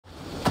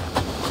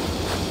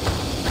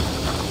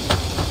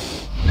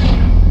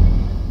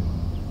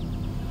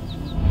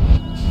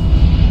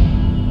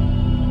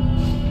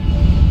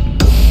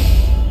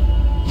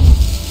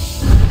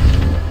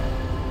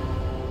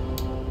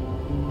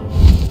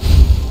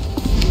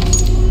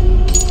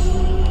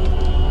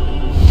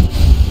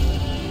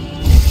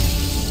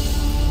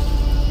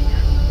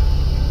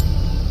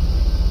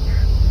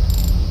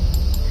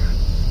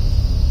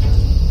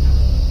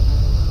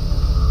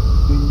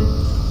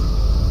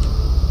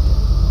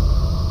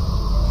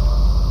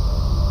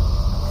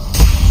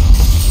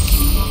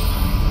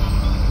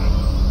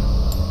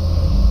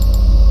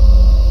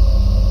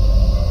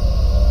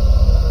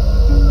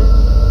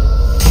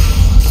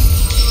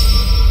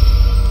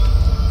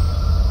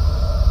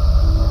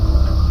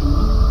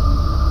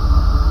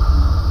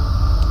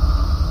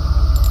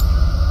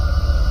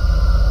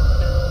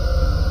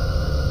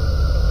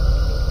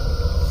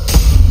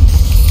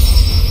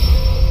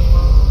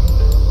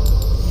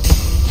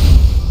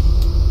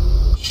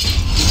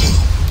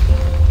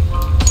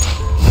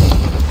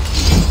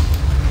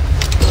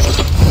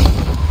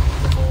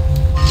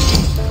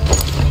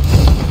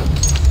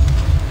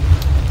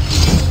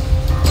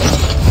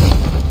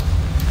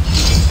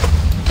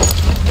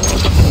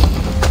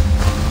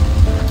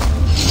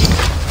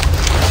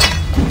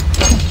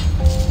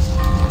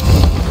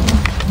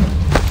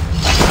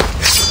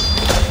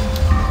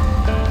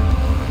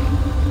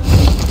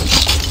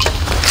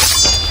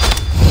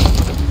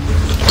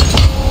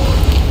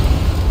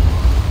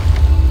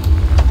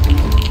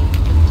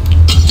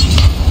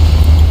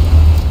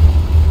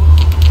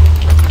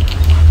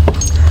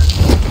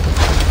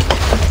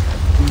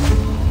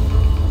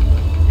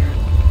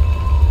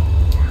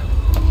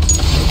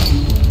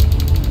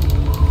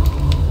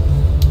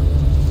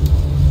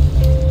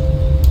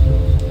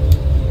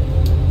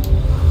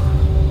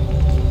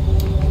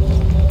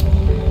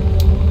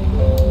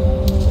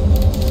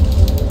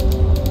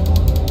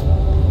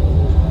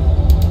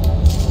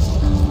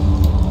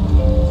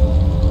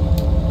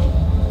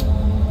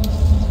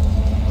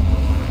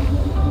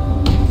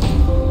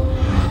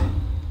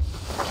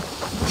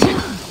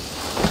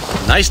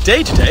Nice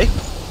day today.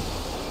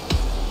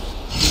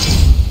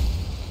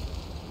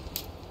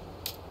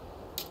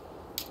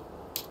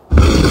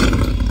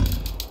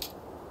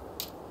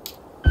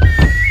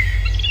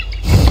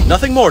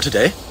 Nothing more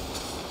today.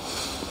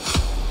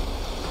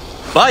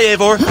 Bye,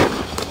 Eivor.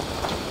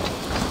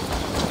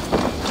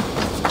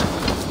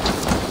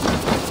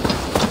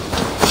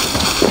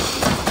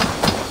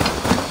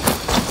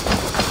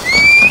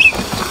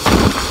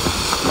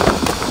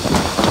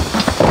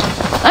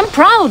 I'm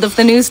proud of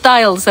the new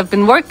styles I've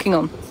been working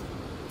on.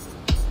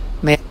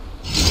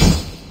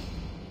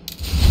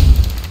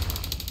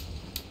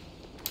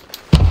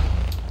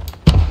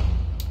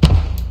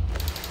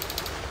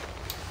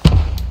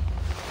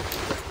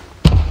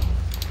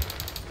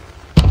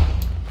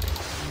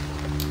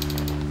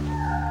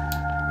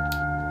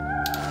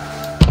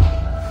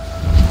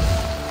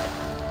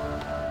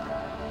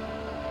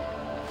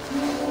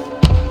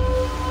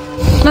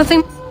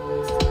 Nothing.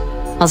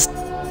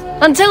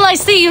 Until I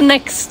see you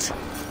next.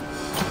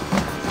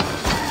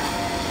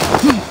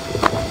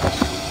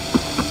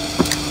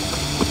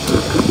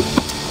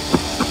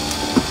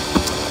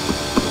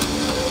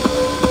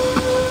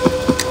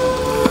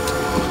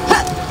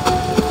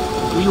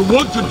 Do you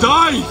want to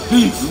die,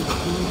 thief?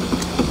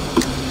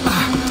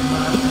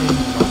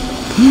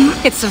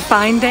 It's a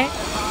fine day.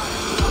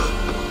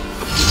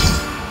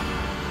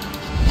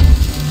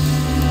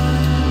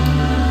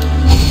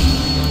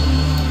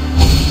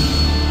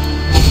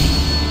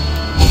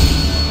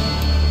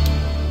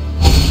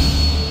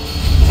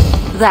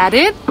 That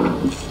it?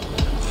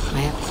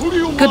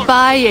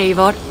 Goodbye,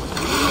 Eivor.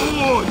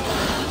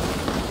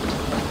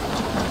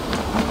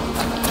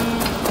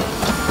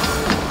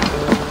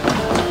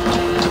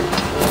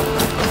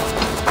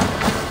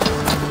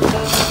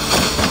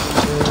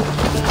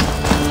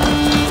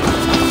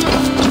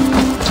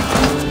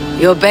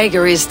 Your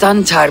bakery is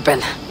done,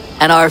 Tarben,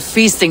 and our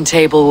feasting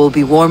table will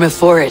be warmer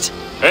for it.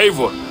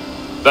 Eivor,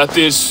 that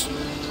is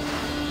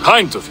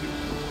kind of you.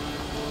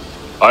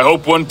 I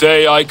hope one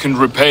day I can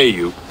repay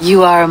you.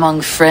 You are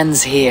among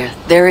friends here.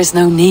 There is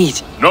no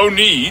need. No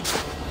need,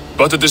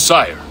 but a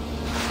desire.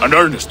 An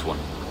earnest one.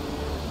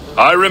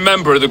 I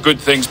remember the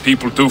good things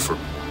people do for me.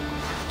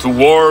 To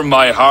warm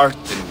my heart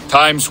in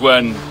times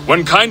when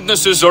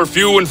kindnesses are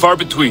few and far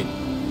between.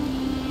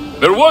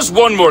 There was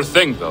one more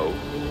thing, though,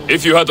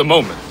 if you had a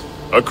moment.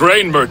 A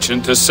grain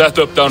merchant has set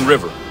up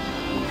downriver.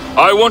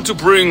 I want to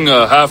bring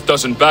a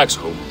half-dozen bags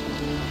home,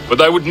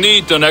 but I would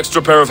need an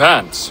extra pair of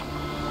hands.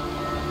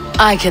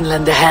 I can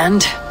lend a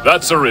hand.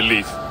 That's a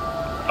relief.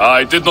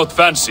 I did not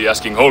fancy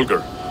asking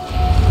Holger.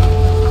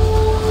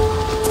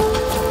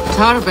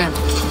 Tarben,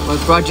 what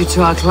brought you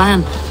to our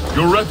clan?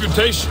 Your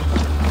reputation.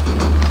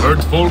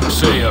 Heard folk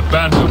say a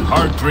band of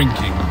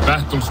hard-drinking,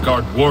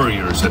 battle-scarred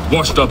warriors had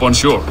washed up on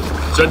shore.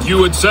 Said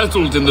you had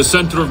settled in the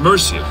center of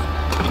Mercia,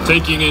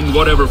 taking in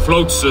whatever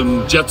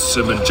flotsam,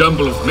 jetsam, and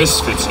jumble of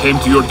misfits came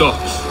to your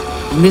docks.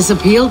 And this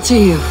appealed to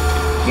you?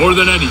 More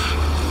than anything.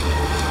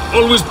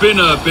 Always been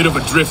a bit of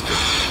a drifter.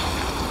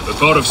 The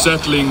thought of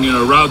settling in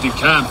a rowdy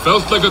camp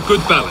felt like a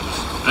good balance.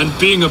 And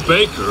being a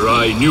baker,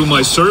 I knew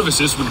my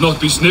services would not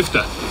be sniffed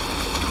at.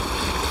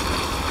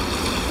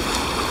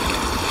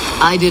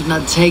 I did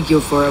not take you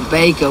for a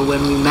baker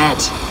when we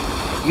met.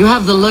 You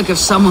have the look of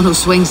someone who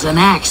swings an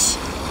axe.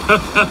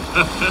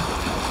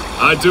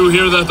 I do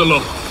hear that a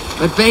lot.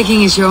 But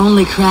baking is your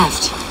only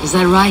craft, is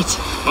that right?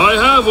 I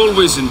have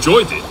always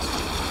enjoyed it.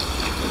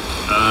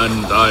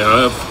 And I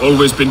have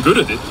always been good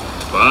at it.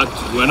 But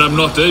when I'm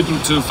not able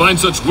to find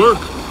such work,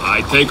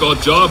 I take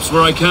odd jobs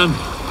where I can.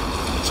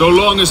 So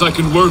long as I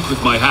can work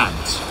with my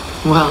hands.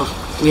 Well,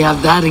 we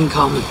have that in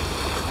common.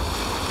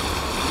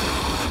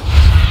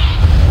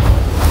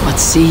 But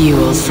see you,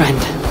 old friend.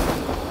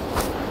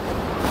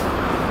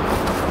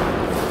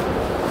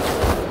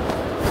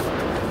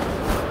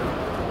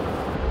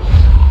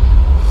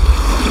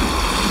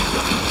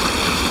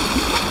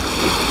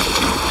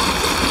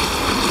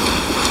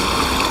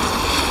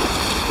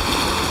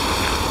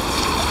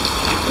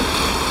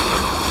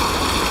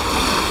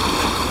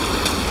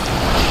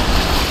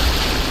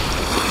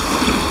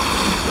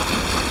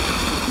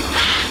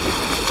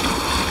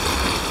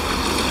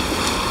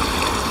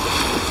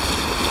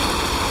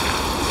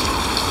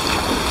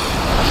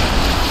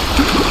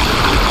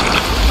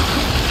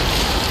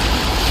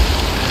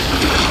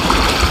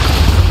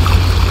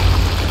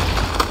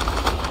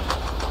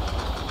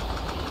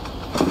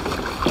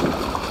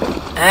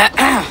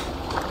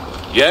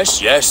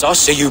 Yes, I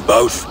see you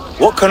both.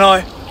 What can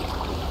I...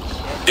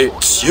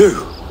 It's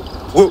you.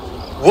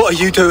 What are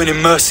you doing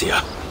in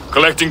Mercia?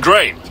 Collecting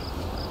grain.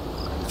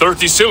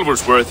 30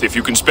 silver's worth if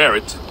you can spare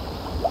it.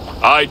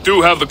 I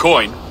do have the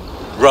coin.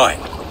 Right.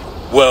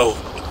 Well...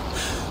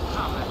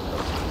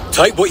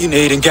 take what you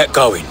need and get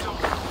going.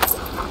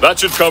 That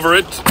should cover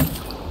it.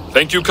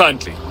 Thank you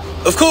kindly.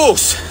 Of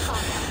course.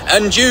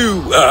 And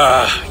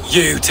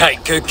you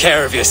take good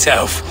care of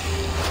yourself.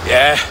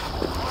 Yeah?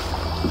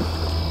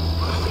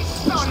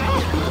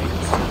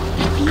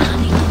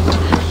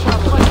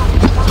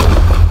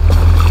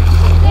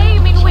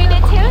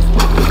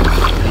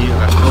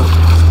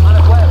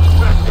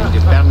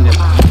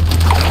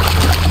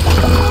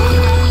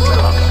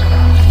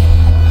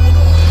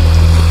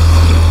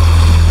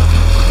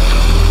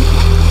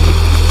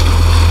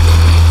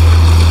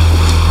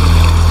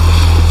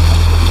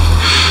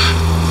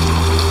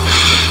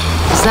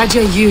 that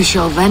your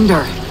usual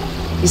vendor?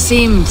 He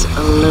seemed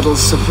a little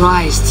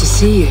surprised to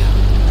see you.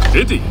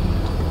 Did he?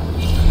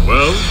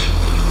 Well,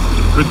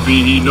 it could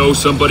be he knows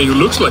somebody who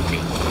looks like me.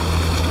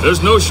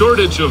 There's no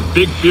shortage of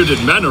big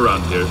bearded men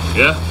around here,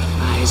 yeah?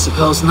 I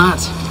suppose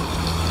not.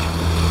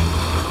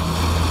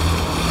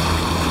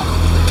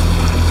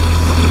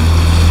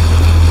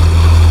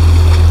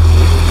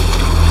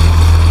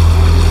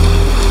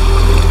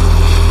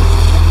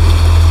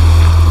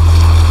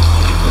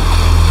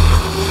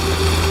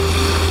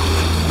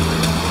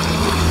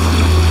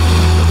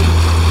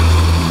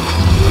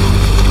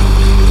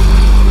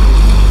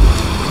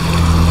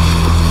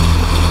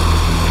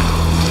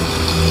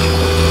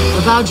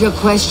 About your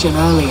question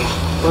earlier,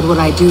 what would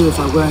I do if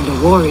I weren't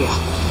a warrior?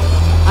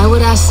 I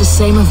would ask the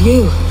same of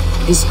you.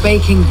 Is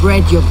baking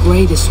bread your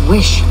greatest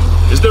wish?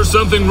 Is there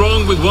something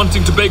wrong with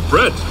wanting to bake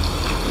bread?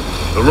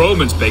 The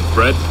Romans baked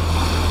bread.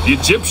 The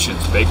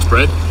Egyptians baked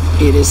bread.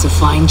 It is a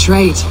fine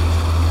trade.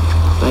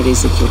 But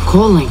is it your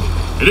calling?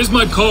 It is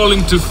my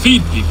calling to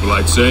feed people,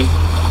 I'd say.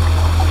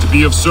 To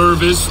be of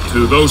service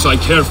to those I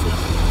care for,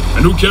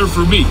 and who care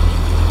for me.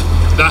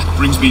 That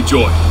brings me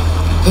joy.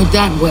 Put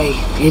that way,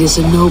 it is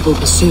a noble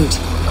pursuit.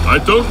 I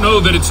don't know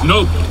that it's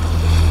noble.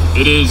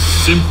 It is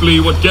simply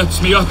what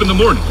gets me up in the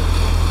morning.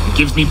 It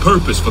gives me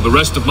purpose for the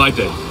rest of my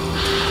day.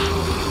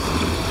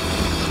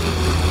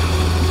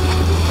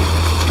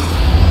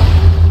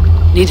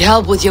 Need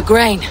help with your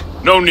grain?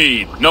 No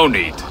need, no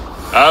need.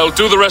 I'll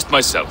do the rest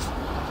myself.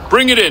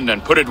 Bring it in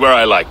and put it where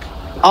I like.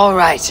 All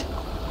right.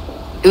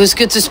 It was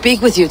good to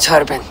speak with you,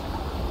 Turban.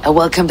 A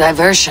welcome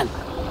diversion.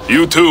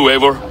 You too,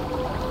 Eivor.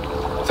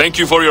 Thank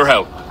you for your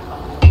help.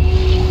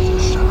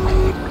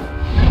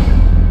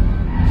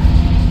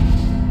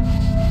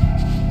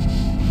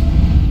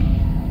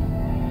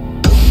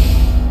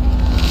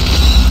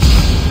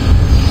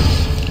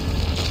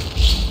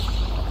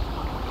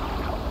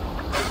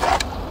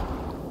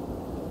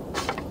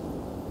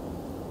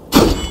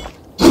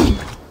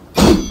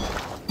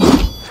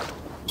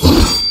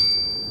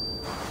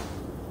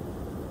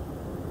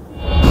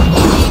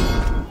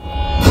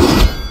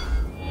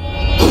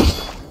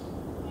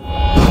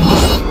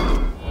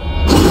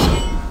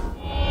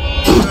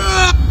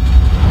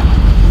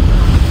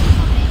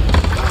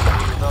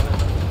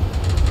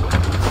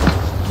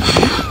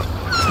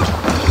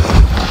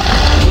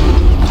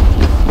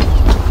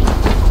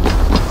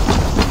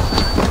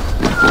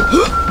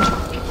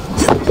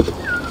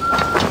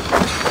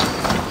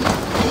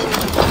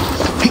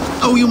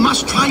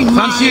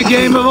 Fancy a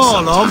game of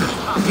Orlog?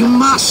 You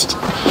must.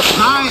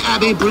 My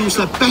abbey brews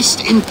the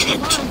best in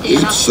Kent.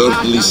 It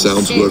certainly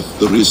sounds worth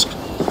the risk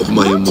of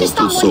my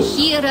immortal soul.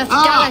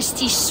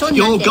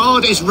 Your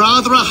god is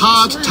rather a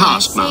hard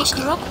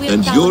taskmaster.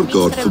 And your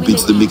god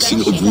forbids the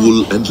mixing of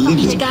wool and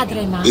linen.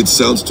 It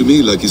sounds to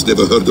me like he's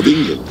never heard of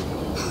England.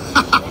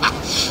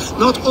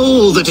 Not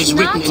all that is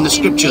written in the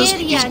scriptures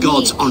is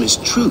God's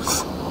honest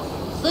truth.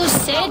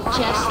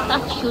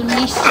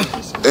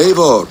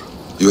 Eivor,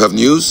 you have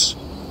news?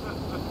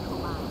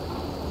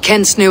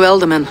 Kent's new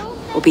ealdorman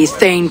will be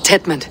Thane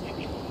Tedmund.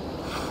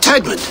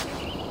 Tedmund?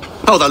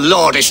 Oh, the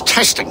Lord is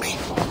testing me.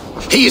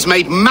 He is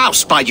made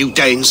mouse by you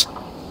Danes.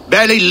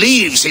 Barely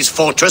leaves his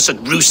fortress at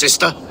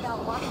Roosister.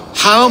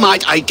 How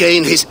might I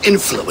gain his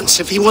influence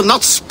if he will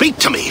not speak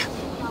to me?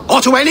 Or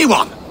to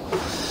anyone?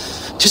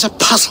 'Tis a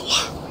puzzle.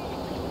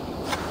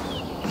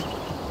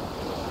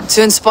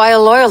 To inspire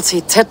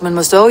loyalty, Tedmund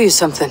must owe you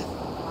something.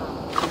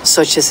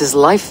 Such as his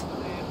life.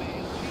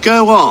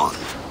 Go on.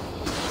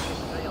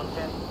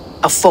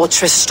 A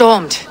fortress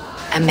stormed.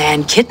 A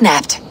man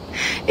kidnapped.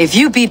 If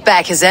you beat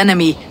back his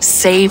enemy,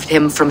 saved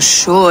him from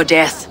sure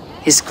death,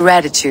 his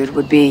gratitude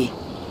would be...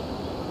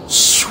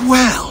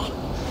 swell.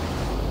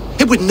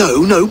 It would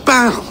know no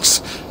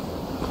bounds.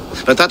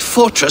 But that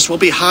fortress will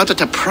be harder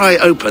to pry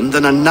open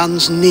than a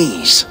nun's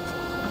knees.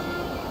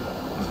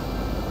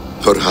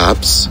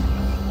 Perhaps.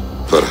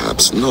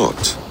 Perhaps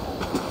not.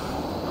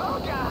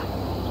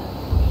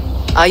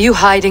 Are you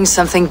hiding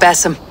something,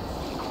 Bassam?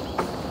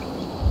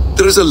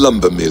 There is a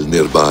lumber mill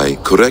nearby,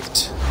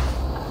 correct?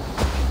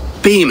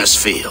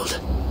 Beamisfield.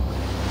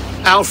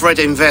 Alfred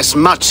invests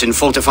much in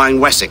fortifying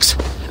Wessex,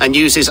 and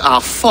uses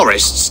our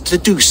forests to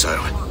do so.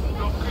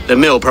 The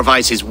mill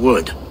provides his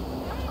wood.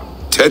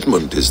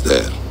 Tedmund is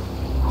there.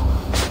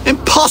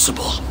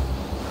 Impossible!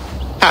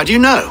 How do you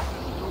know?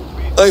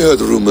 I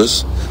heard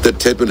rumors that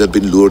Tedmund had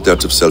been lured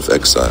out of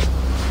self-exile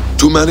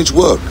to manage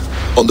work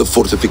on the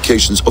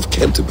fortifications of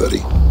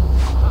Canterbury.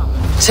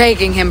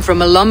 Taking him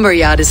from a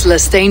lumberyard is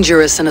less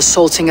dangerous than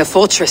assaulting a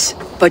fortress.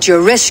 But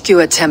your rescue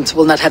attempt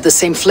will not have the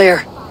same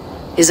flair.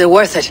 Is it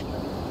worth it?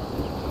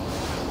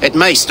 It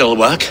may still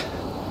work.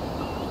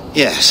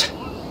 Yes.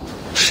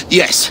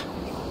 Yes.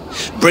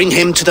 Bring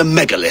him to the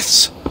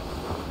megaliths.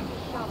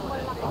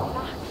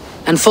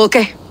 And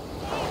Fulke?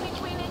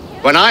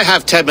 When I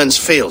have Tedmund's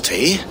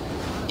fealty,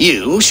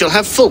 you shall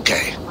have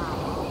Fulke.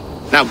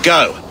 Now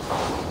go.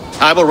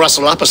 I will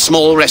rustle up a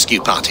small rescue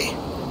party.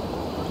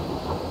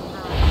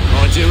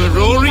 I do a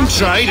roaring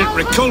trade at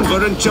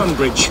Reculver and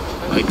Tunbridge.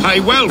 They pay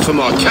well for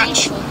my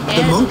catch.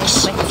 The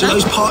monks? Do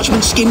those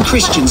parchment-skinned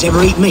Christians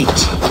ever eat meat?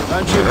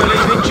 Don't you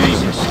believe in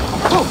Jesus?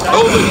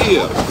 Over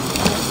here!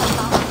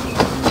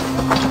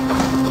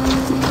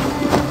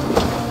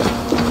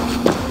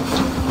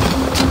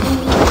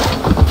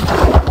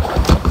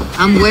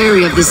 I'm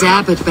wary of this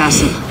abbot,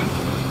 Basil.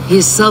 He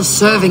is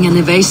self-serving and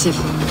evasive.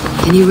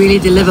 Can he really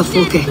deliver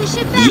Folke?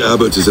 The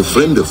abbot is a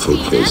friend of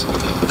Folke's.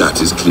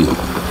 That is clear.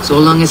 So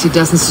long as he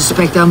doesn't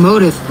suspect our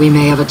motive, we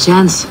may have a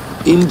chance.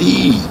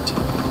 Indeed.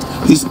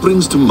 This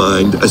brings to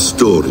mind a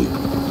story.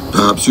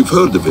 Perhaps you've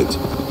heard of it.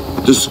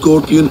 The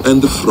Scorpion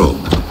and the Frog.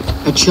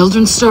 A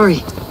children's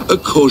story? A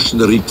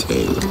cautionary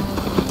tale.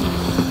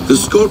 The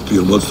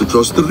Scorpion wants to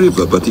cross the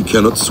river, but he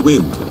cannot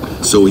swim.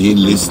 So he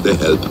enlists the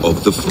help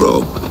of the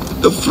Frog.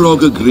 The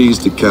Frog agrees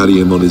to carry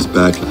him on his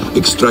back,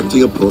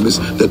 extracting a promise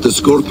that the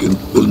Scorpion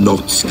will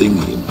not sting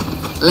him.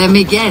 Let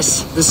me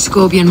guess. The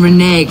Scorpion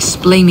reneges,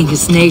 blaming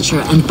his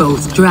nature, and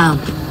both drown.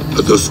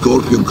 The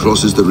Scorpion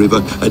crosses the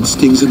river and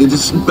stings an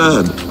innocent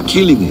man,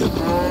 killing him.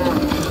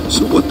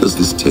 So what does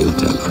this tale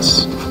tell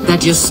us?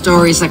 That your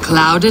stories are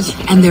clouded,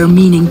 and their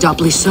meaning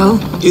doubly so?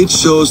 It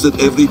shows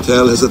that every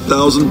tale has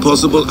 1,000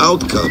 possible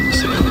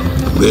outcomes,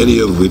 many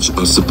of which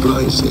are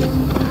surprising.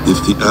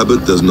 If the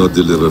abbot does not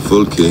deliver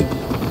Folke,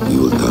 he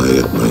will die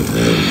at my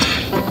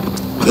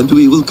hand. And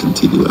we will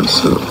continue our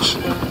search.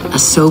 A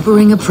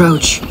sobering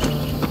approach.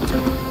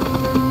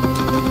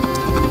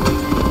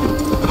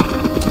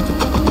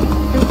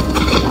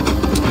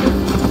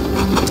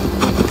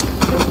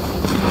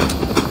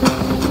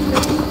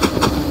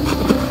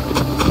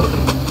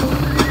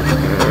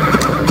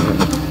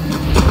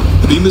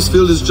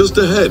 Beamisfield is just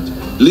ahead.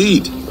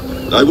 Lead.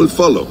 I will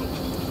follow.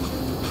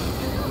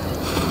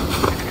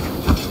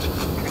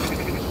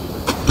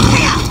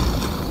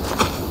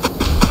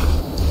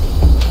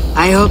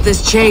 I hope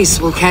this chase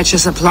will catch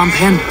us a plump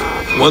hen.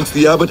 Once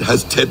the abbot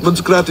has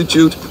Tedmund's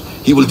gratitude,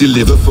 he will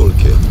deliver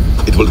Folke.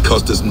 It will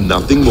cost us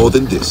nothing more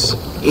than this.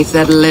 If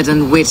that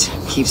leaden wit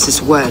keeps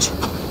his word.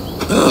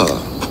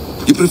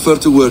 Ah, you prefer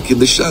to work in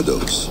the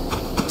shadows.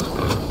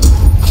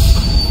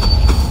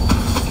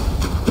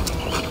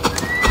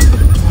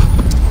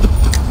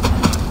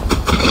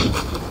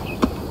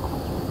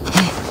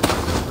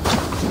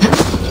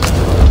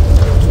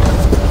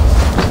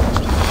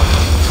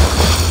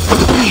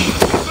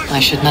 I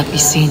should not be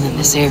seen in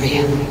this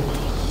area.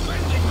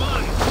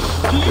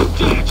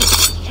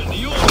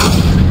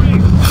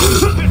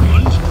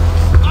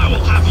 I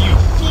will have you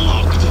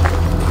flogged.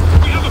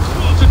 We have a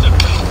quarter to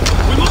pay.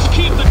 We must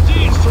keep the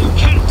Danes from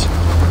Kent.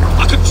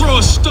 I could throw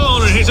a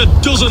stone and hit a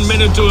dozen men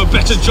who do a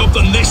better job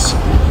than this.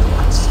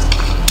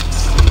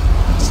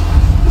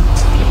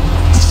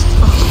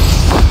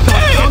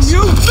 Damn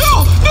you!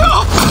 No!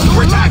 No!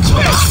 Protect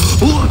me!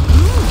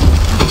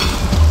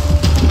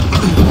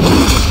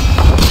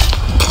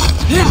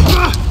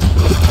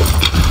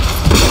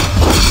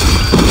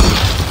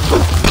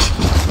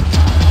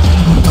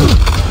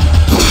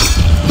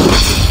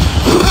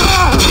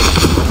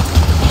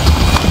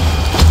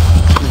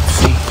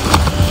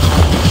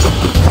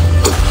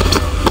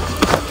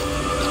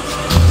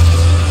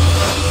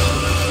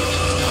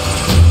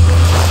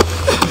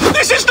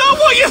 This is not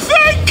what you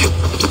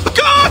think!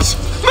 Gods!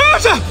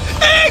 Murder!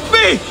 Aid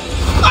me!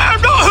 I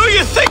am not who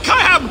you think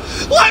I am!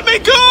 Let me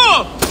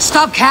go!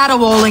 Stop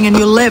caterwauling and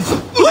you'll live.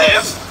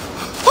 Live!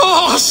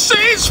 Oh,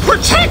 saints,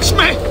 protect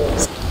me!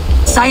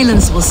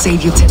 Silence will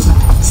save you,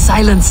 Tedmund.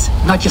 Silence,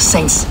 not your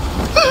saints.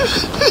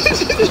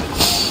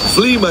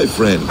 Flee, my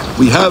friend.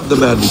 We have the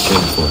man we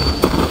came for.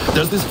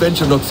 Does this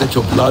venture not set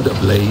your blood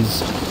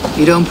ablaze?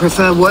 You don't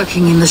prefer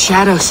working in the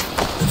shadows?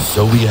 And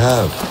so we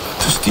have.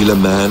 To steal a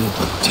man,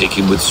 take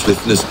him with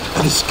swiftness,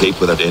 and escape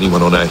without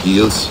anyone on our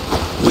heels.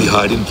 We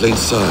hide in plain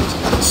sight.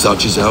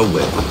 Such is our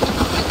way.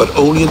 But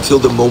only until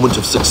the moment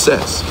of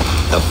success.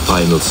 A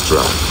final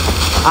strike.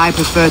 I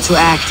prefer to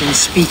act and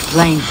speak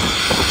plain.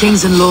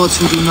 Kings and lords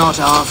who do not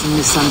are often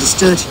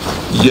misunderstood.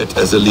 Yet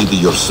as a leader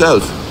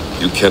yourself,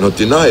 you cannot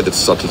deny that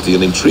subtlety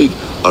and intrigue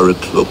are a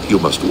cloak you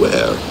must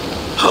wear.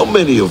 How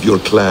many of your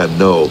clan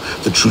know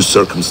the true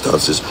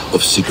circumstances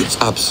of Sigurd's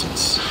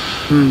absence?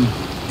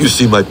 You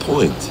see my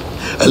point.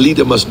 A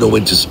leader must know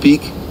when to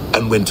speak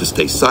and when to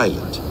stay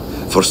silent.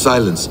 For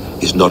silence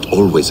is not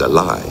always a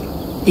lie.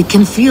 It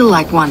can feel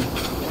like one.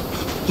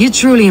 You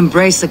truly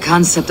embrace the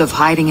concept of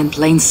hiding in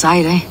plain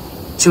sight, eh?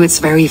 To its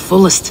very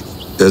fullest.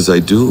 As I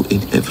do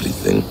in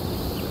everything.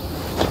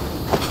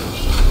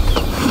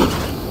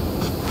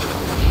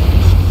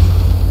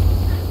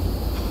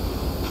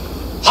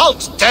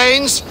 Halt,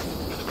 Danes!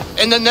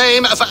 In the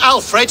name of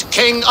Alfred,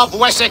 King of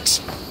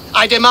Wessex,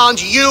 I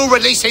demand you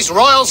release his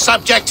royal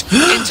subject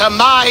into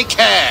my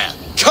care.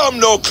 Come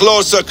no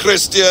closer,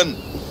 Christian,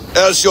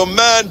 else your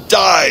man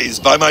dies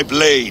by my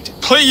blade.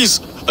 Please,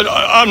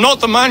 I'm not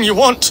the man you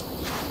want.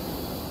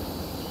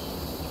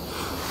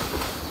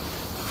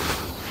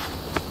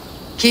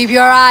 Keep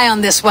your eye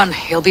on this one.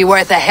 He'll be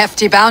worth a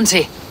hefty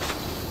bounty.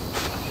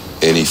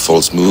 Any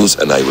false moves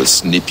and I will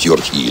snip your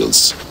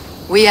heels.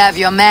 We have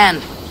your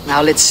man.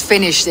 Now let's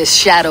finish this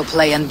shadow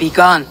play and be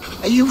gone.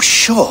 Are you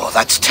sure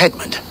that's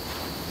Tedmund?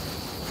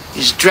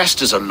 He's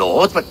dressed as a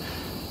lord, but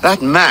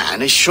that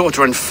man is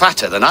shorter and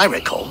fatter than I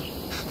recall.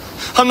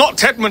 I'm not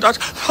Tedmund.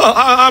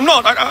 I'm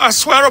not. I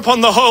swear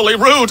upon the Holy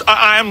Rood,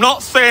 I am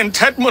not Thane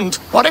Tedmund.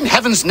 What in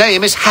heaven's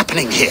name is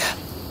happening here?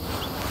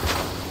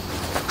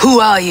 Who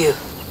are you?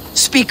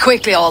 Speak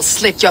quickly, or I'll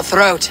slit your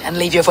throat and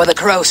leave you for the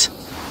crows.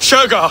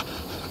 Shergar.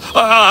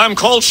 I'm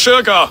called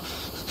Shergar.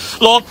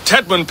 Lord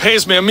Tedmund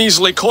pays me a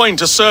measly coin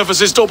to serve as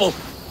his double.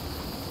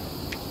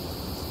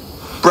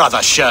 Brother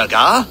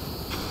Shergar,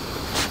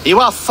 you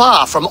are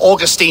far from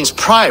Augustine's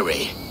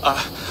priory.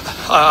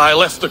 I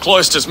left the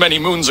cloisters many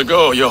moons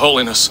ago, Your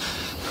Holiness.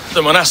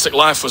 The monastic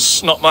life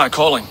was not my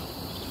calling.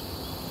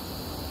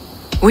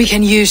 We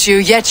can use you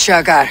yet,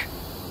 Shergar.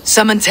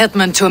 Summon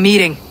Tedmund to a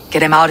meeting.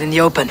 Get him out in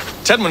the open.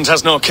 Tedmund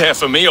has no care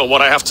for me or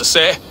what I have to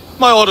say.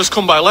 My orders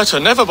come by letter,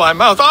 never by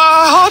mouth.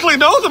 I hardly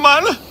know the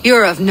man.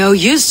 You're of no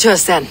use to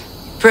us then.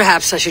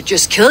 Perhaps I should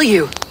just kill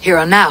you, here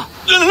and now.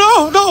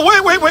 No,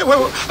 wait.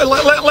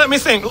 Let me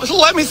think.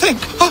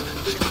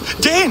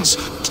 Danes.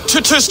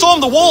 To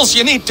storm the walls,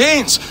 you need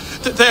Danes.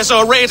 There's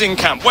a raiding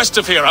camp west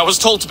of here I was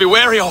told to be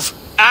wary of.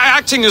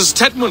 Acting as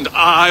Tedmund,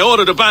 I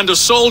ordered a band of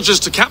soldiers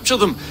to capture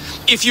them.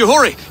 If you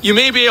hurry, you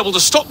may be able to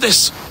stop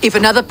this. If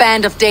another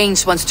band of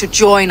Danes wants to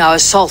join our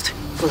assault,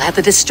 we'll have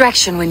the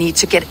distraction we need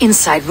to get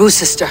inside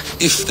Rochester.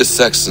 If the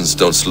Saxons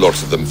don't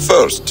slaughter them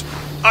first.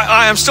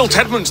 I am still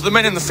Tedmund to the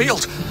men in the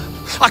field.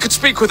 I could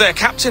speak with their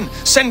captain,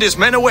 send his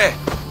men away.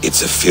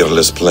 It's a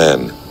fearless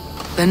plan.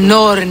 The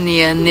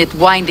Nornia knit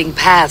winding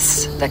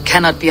paths that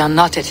cannot be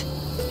unknotted.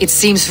 It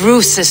seems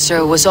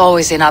Rochester was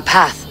always in our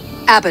path.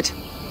 Abbot,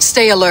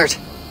 stay alert.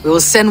 We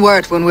will send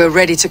word when we're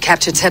ready to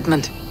capture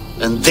Tedmund.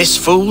 And this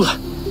fool?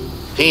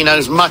 He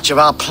knows much of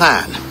our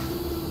plan.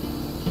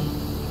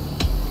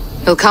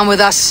 He'll come with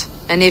us,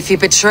 and if he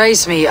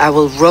betrays me, I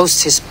will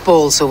roast his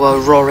balls over a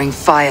roaring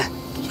fire.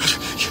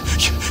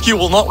 You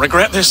will not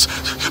regret this.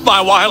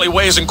 My wily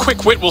ways and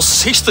quick wit will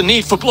cease the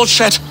need for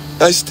bloodshed.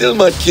 I still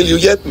might kill you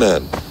yet,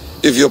 man,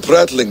 if your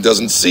prattling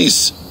doesn't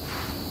cease.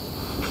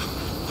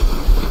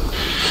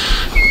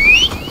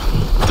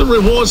 The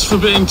rewards for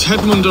being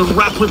Tedmund are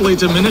rapidly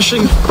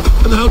diminishing.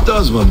 And how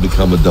does one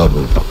become a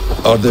double?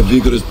 Are there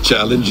vigorous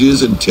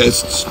challenges and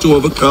tests to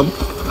overcome?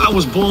 I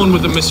was born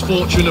with the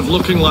misfortune of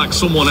looking like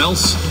someone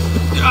else.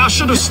 I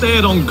should have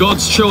stayed on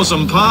God's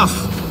chosen path.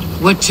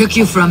 What took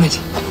you from it?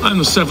 I'm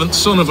the seventh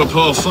son of a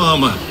poor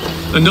farmer,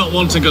 and not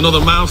wanting another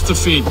mouth to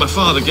feed, my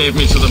father gave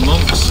me to the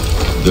monks.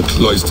 The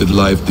cloistered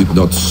life did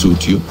not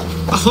suit you?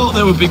 I thought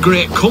there would be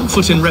great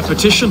comfort in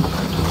repetition,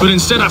 but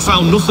instead I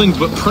found nothing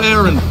but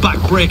prayer and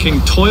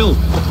back-breaking toil.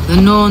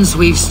 The Norns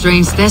weave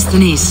strange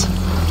destinies.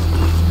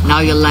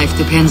 Now your life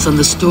depends on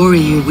the story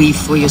you weave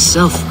for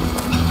yourself.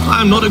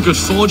 I'm not a good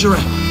forger.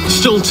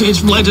 Still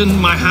taste leaden,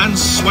 my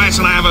hands sweat,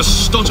 and I have a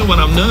stutter when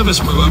I'm nervous,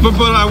 but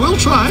I will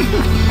try.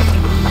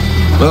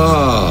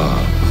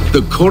 Ah,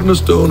 the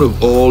cornerstone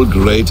of all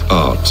great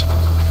art.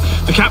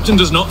 The captain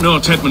does not know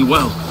Tedmund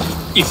well.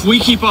 If we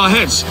keep our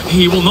heads,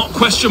 he will not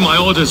question my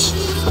orders.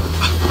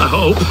 I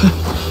hope.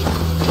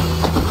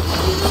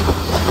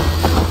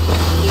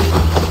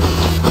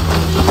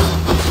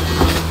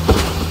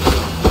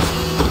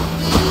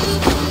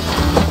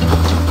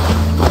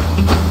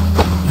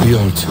 We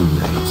are too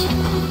late.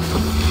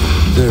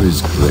 There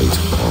is great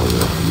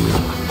horror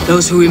here.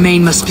 Those who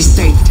remain must be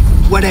saved,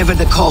 whatever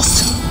the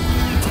cost.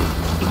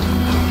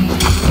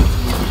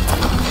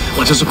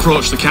 Let us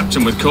approach the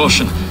captain with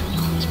caution.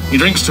 He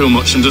drinks too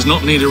much and does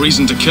not need a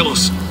reason to kill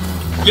us.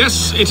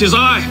 Yes, it is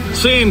I,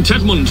 Thane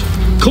Tedmund,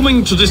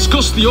 coming to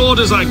discuss the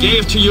orders I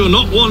gave to you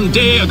not one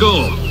day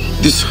ago.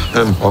 This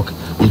hamhock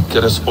will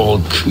get us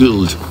all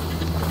killed.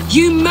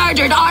 You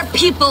murdered our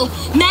people!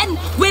 Men,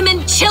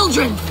 women,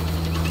 children!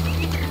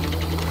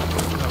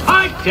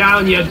 Pipe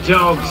down, you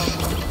dogs!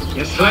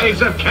 Your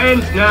slaves of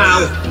Kent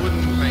now!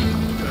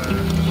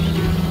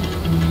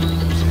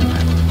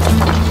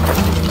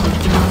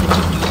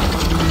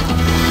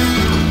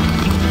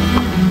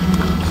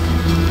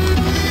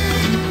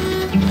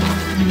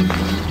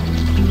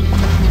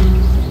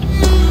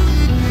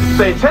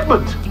 Say,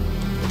 Tedmund,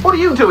 what are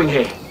you doing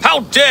here? How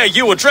dare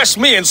you address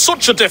me in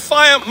such a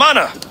defiant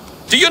manner?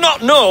 Do you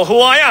not know who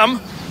I am?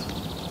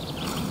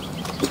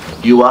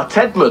 You are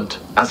Tedmund,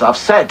 as I've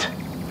said.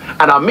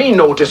 And I mean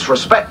no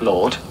disrespect,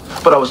 Lord,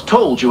 but I was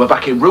told you were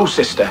back in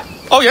Rochester.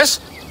 Oh, yes?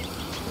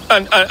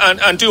 And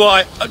do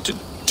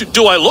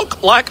I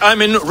look like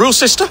I'm in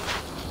Rochester?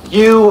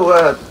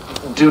 You,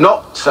 do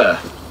not, sir.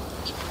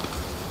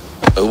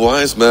 A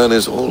wise man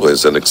is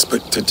always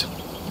unexpected.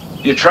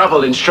 You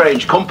travel in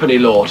strange company,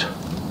 Lord.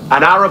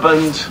 An Arab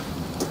and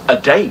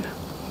a Dane.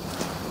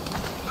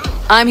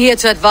 I'm here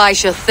to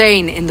advise your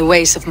Thane in the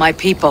ways of my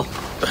people.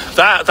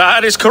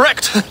 That is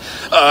correct.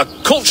 A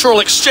cultural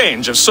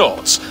exchange of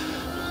sorts.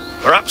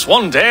 Perhaps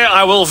one day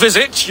I will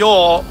visit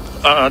your,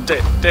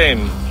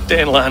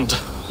 Daneland.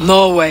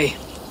 Norway.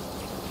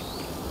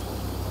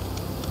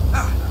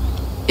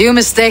 You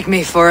mistake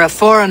me for a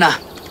foreigner.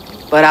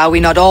 But are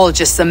we not all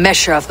just a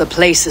measure of the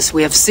places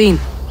we have seen?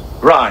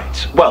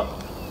 Right, well,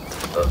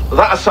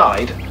 that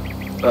aside,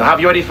 have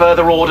you any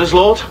further orders,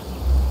 Lord?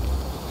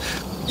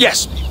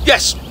 Yes,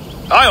 yes.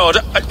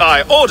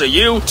 I order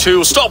you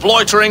to stop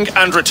loitering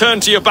and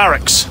return to your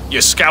barracks, you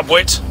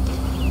scabwit.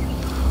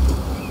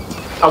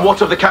 And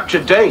what of the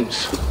captured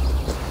Danes?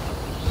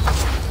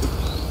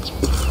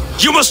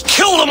 You must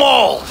kill them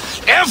all!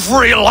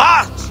 Every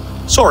last...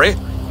 Sorry,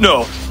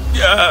 no.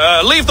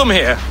 Leave them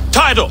here,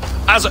 tied up,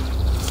 as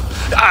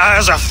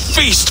a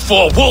feast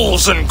for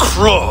wolves and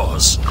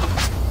crows.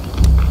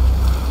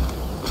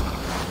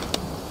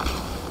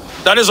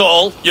 That is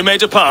all. You may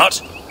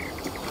depart.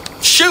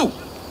 Shoot!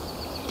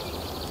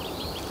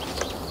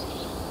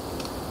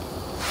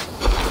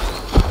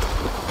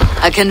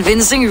 A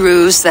convincing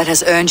ruse that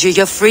has earned you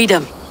your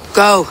freedom.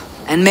 Go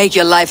and make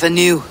your life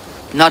anew,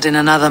 not in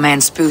another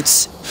man's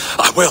boots.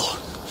 I will.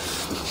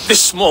 This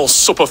small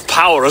sup of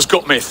power has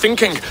got me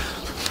thinking.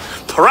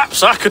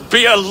 Perhaps I could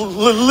be a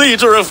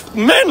leader of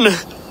men.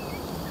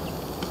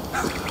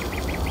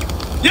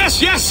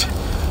 Yes, yes!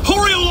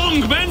 Hurry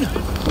along, men!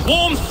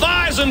 Warm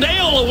thighs and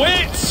ale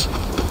awaits!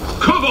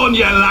 Come on,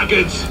 you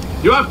laggards!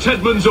 You have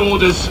Tedmund's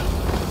orders.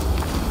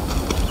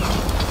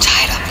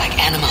 Tied up like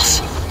animals.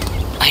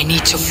 I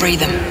need to free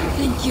them.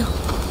 Thank you.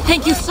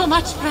 Thank you so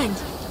much, friend.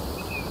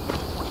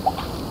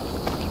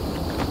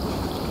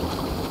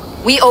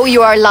 We owe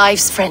you our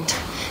lives, friend.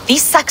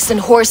 These Saxon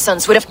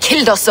whoresons would have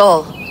killed us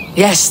all.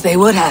 Yes, they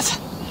would have.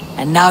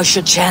 And now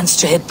should chance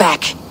to hit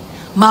back.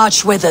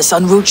 March with us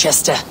on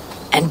Rochester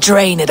and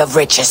drain it of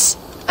riches.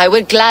 I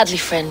would gladly,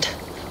 friend.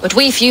 But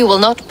we few will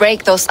not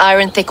break those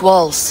iron-thick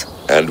walls.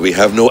 And we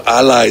have no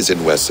allies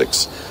in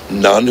Wessex.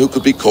 None who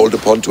could be called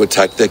upon to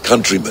attack their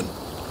countrymen.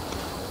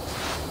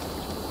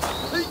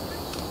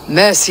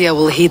 Mercia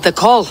will heed the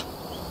call.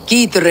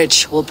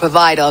 Gidrich will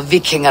provide our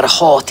Vikingar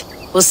hort.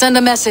 We'll send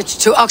a message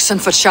to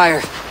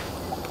Oxenfordshire.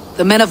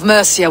 The men of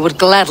Mercia would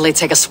gladly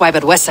take a swipe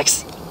at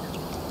Wessex.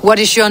 What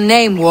is your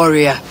name,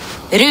 warrior?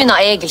 Runa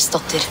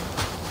Egilsdotter.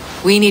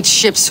 We need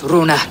ships,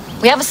 Runa.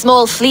 We have a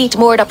small fleet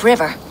moored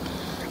upriver,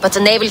 but the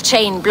naval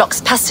chain blocks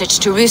passage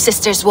to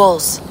Rochester's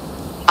walls.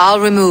 I'll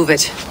remove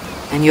it,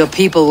 and your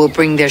people will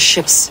bring their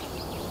ships.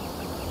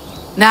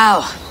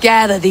 Now,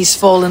 gather these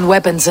fallen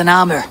weapons and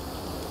armor.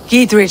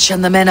 Gidrich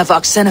and the men of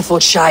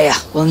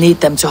Oxenfordshire will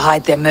need them to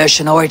hide their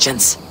Mercian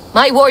origins.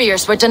 My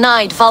warriors were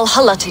denied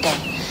Valhalla today.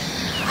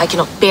 I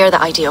cannot bear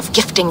the idea of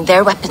gifting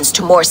their weapons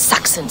to more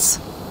Saxons.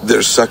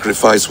 Their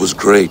sacrifice was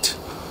great.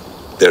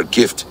 Their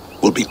gift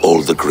will be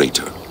all the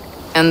greater.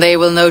 And they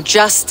will know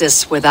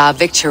justice with our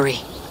victory.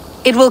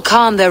 It will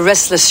calm their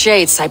restless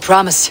shades, I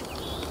promise.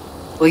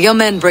 Will your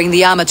men bring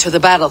the armor to the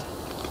battle?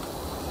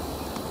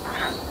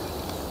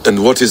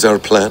 And what is our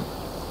plan?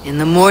 In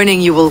the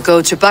morning you will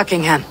go to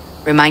Buckingham.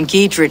 Remind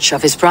Gidrich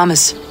of his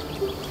promise.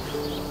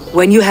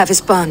 When you have his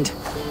bond,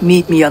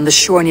 meet me on the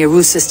shore near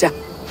Rochester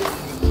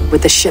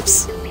with the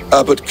ships.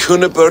 Abbot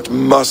Cunibert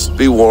must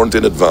be warned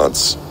in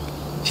advance.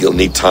 He'll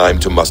need time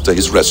to muster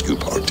his rescue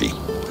party.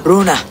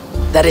 Runa,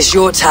 that is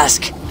your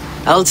task.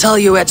 I'll tell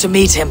you where to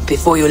meet him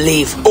before you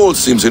leave. All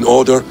seems in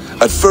order.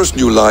 At first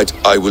new light,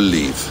 I will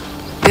leave.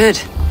 Good.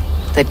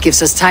 That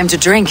gives us time to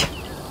drink.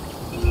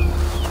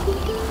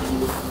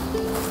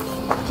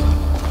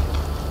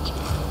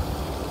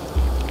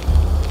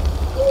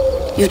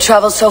 You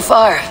traveled so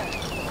far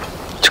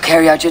to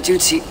carry out your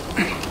duty.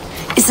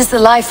 Is this the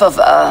life of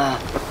a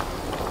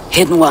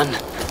hidden one?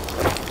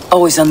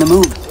 Always on the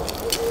move?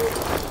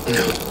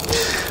 No.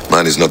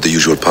 Mine is not the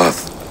usual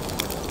path.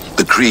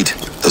 The Creed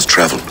does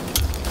travel.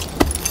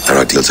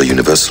 Our ideals are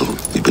universal.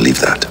 We believe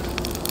that.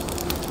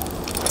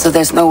 So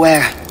there's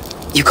nowhere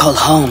you call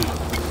home?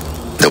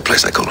 No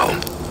place I call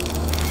home.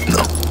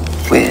 No.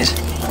 Weird.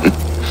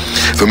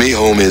 For me,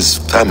 home is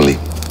family.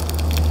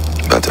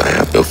 But I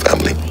have no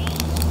family.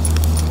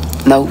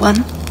 No one?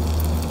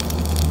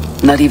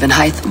 Not even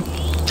Hytham?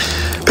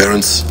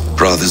 Parents,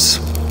 brothers,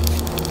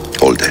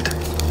 all dead.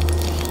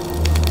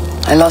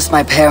 I lost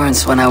my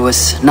parents when I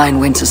was 9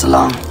 winters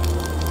along.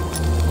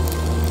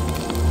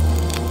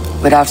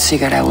 Without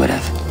Sigurd, I would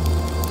have.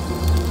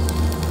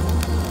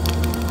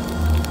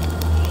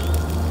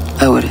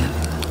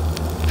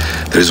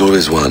 There is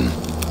always one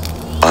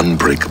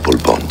unbreakable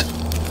bond.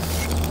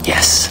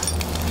 Yes.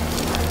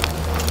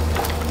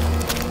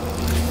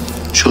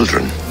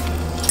 Children.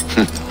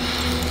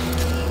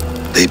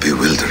 They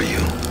bewilder you.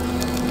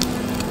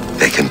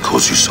 They can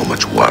cause you so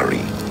much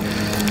worry.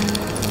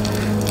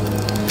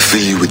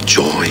 Fill you with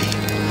joy.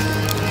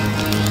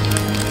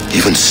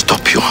 Even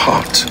stop your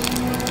heart.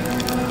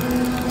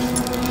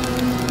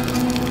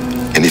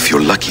 And if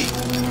you're lucky,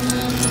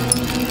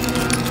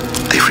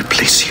 they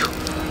replace you.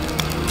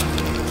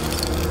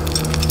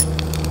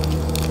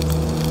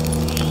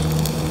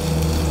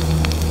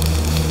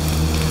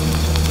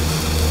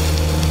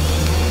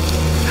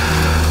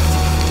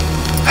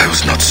 I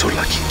was not so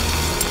lucky.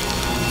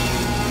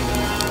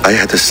 I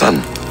had a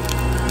son.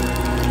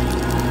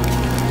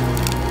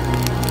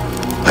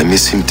 I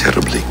miss him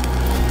terribly.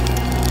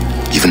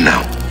 Even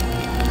now.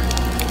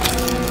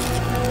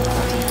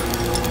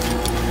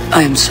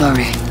 I am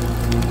sorry,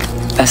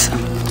 Bessa.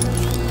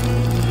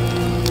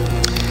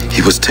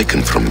 He was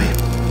taken from me.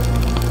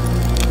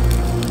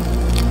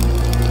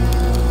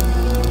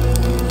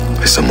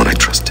 by someone I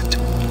trusted.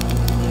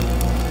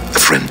 A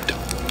friend,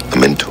 a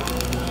mentor.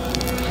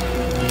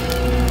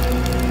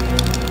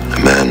 A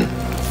man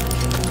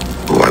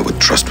who I would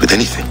trust with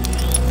anything.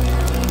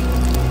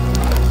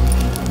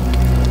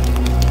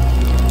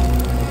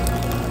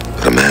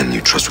 But a man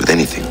you trust with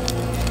anything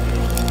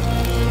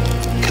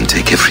can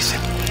take everything.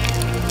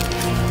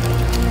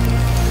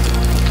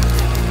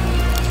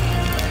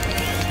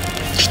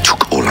 He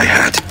took all I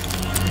had.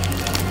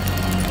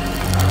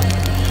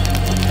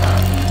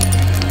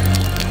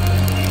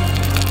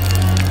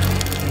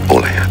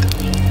 All I had.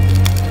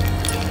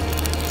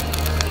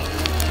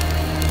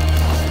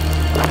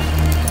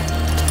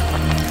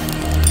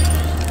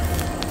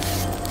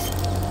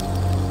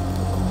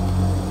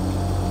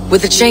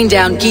 With the chain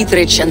down,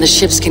 Gietrich and the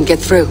ships can get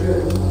through.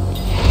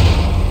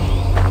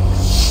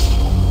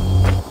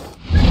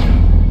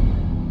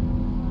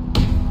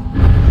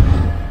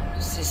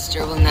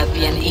 Sister will not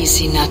be an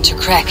easy nut to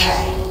crack.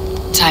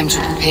 Time to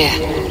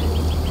prepare.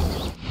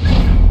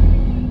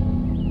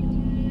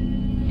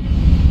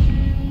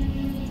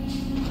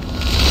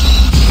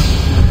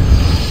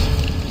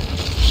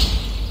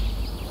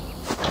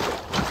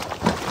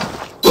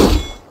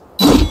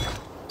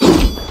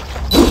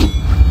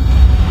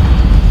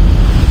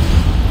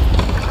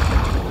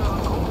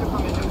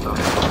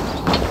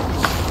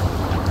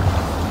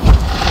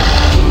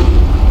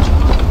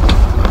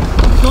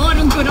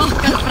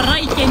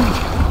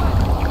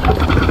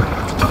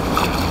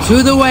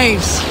 Through the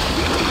waves.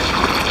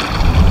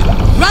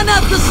 Run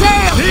up the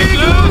sail!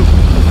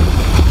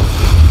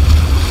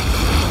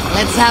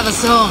 Let's have a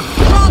song.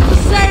 Drop the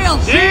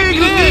sails!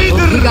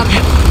 We'll pick up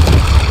him.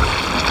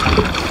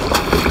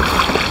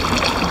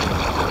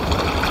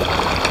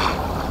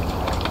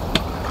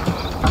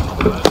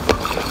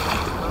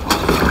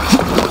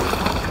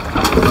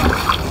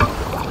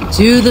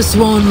 To the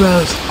Swan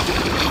Road.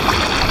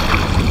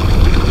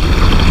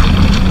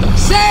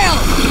 Sail!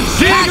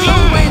 Catch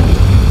the wind!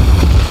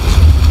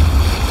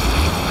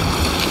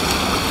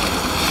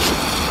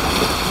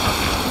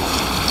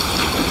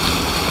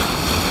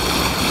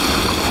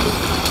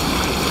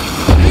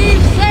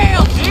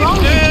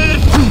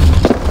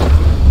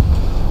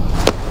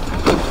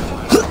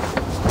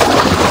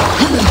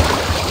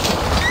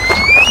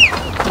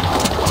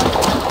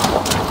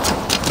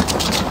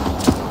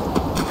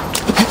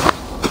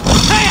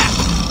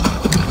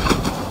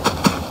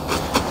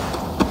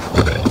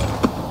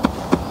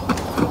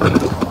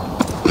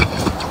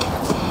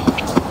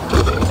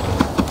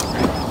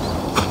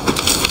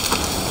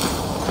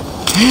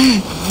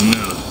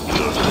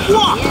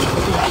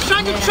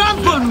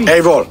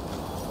 Eivor,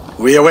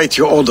 we await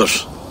your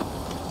orders.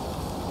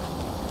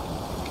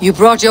 You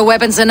brought your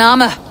weapons and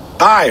armor?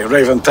 Aye,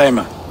 Raven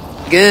Tamer.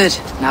 Good.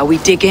 Now we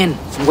dig in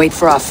and wait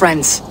for our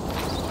friends.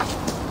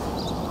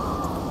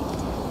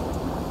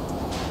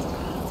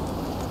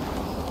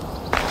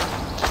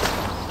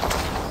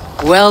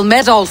 Well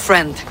met, old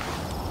friend.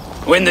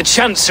 When the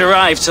chance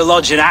arrived to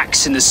lodge an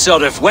axe in the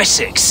sod of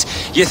Wessex,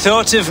 you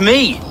thought of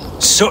me.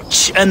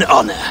 Such an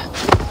honor.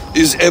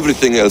 Is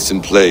everything else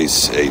in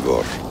place,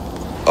 Eivor?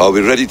 Are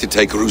we ready to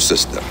take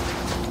Rochester?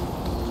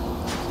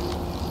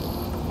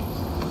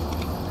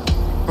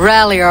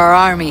 Rally our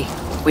army.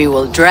 We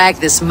will drag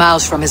this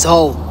mouse from his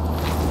hole.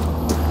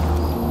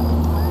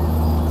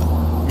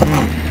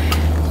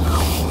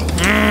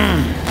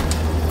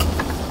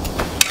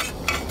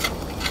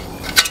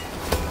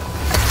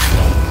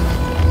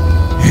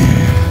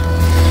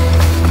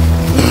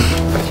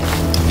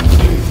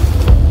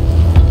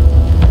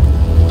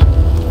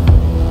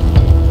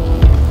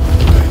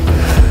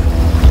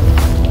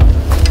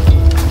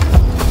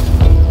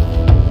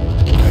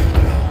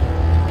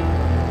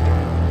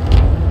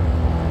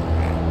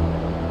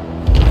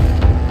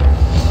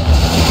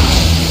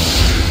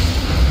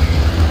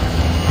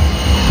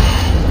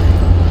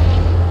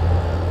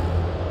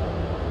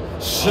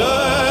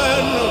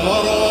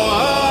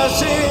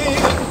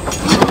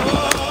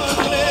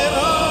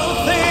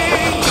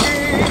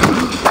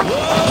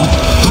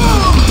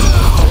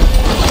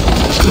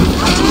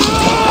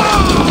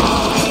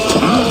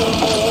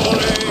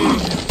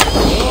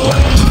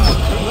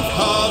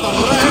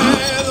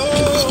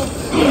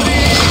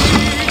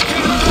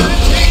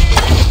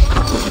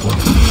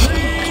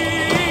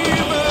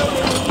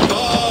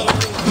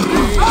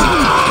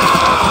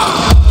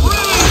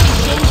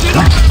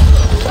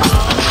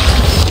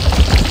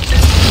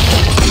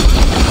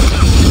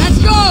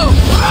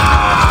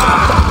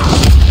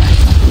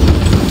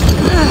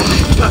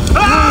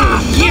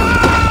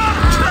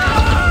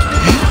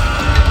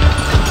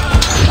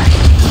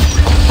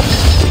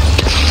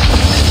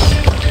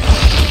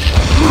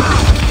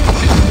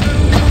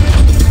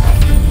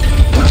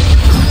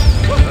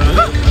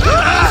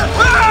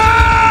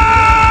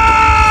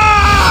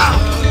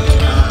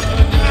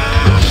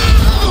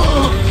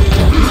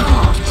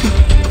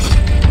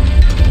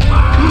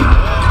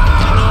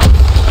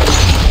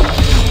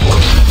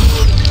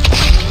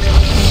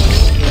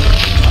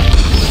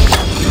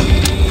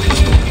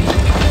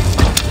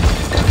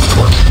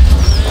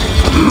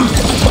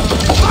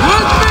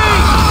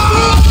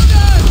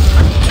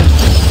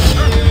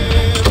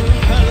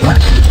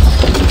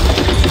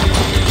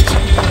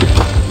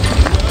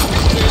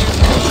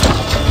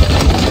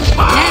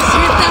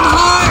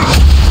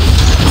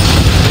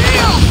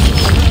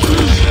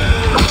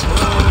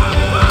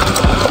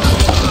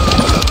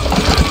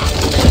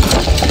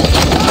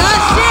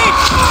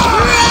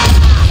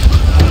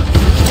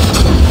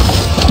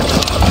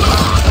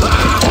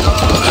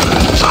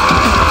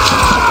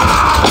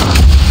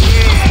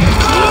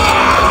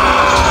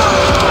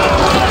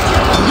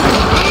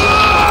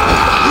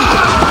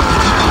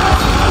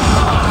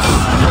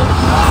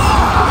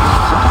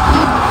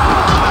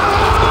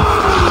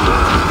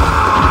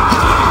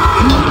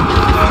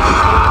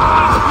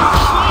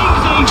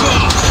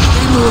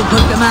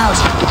 out.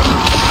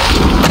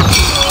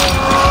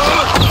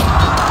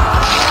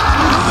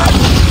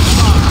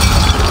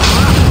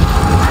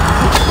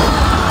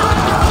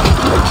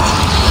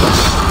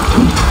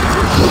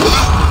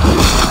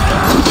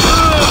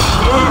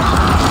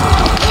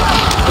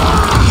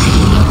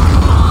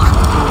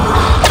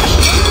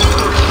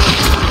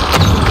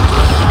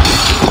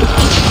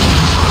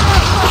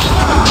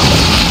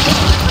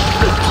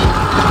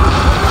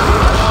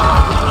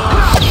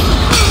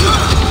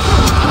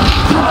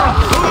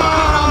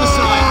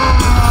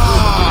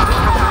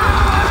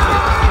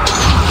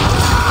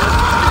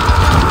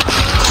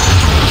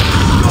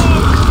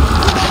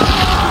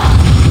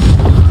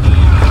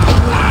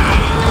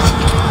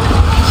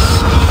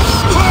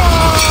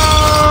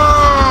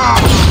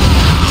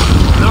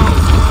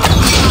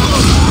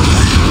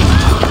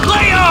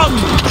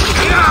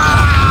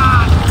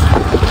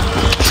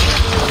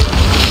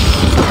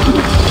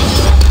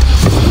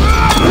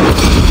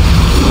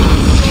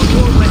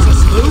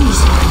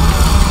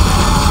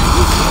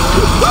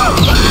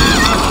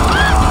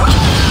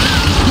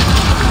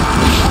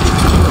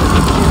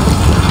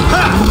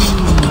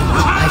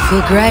 I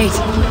feel great.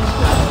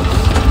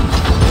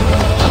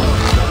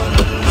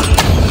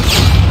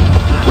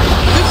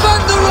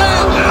 Defend the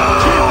realm!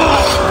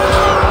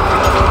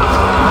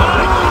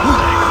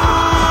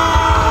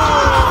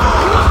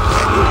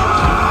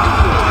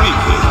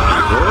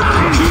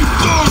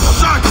 Those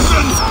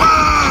Saxons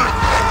back!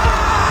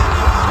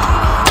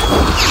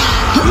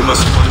 We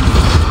must find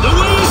them. The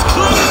way is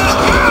clear!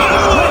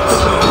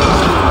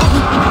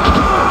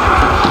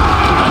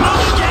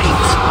 Another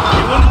gate!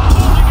 It will not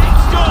hold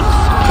against us!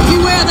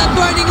 Beware that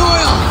burning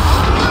oil!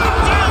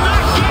 Down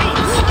that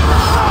gate!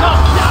 Not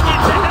damn it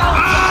to hell!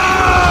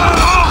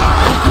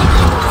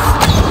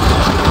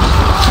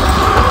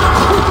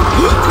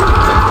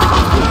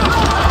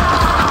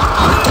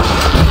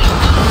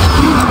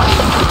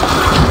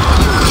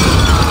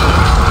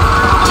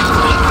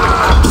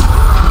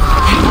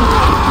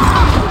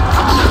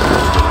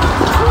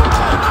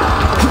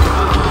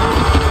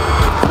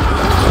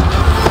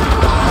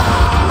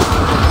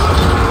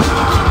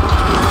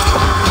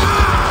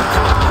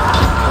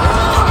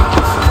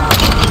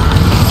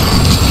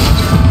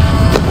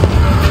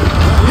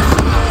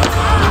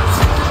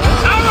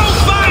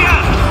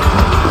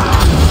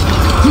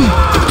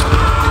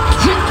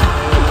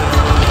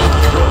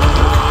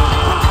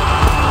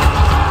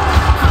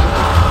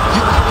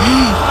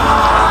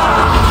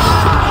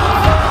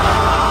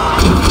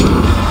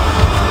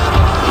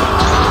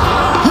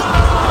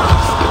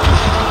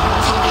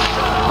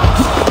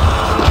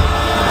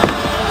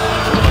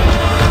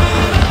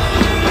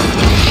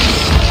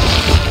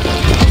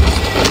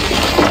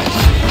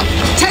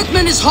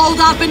 Is holed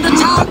up in the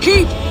tower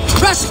keep.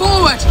 Press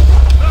forward.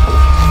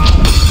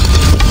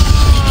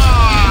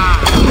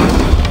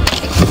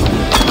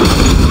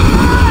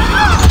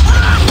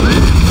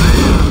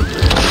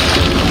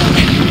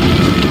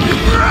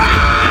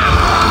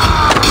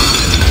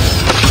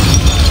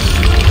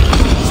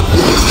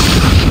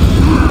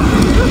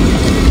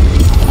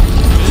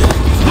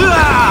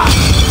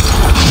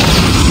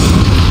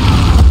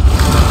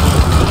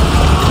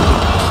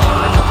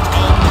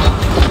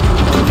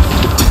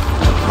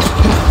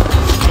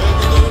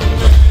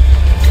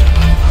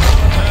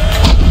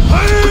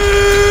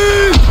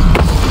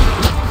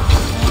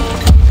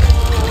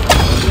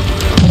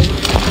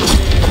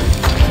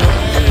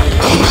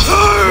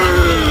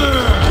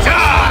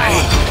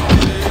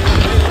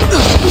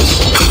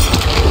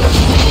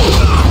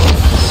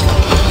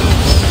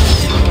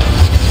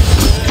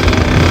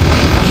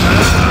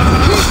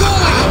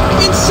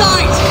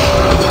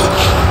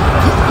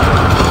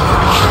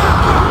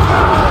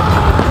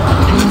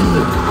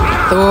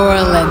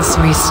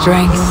 Me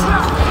strength.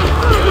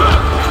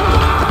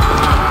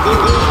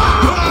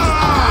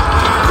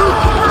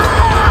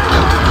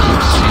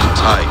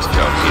 tight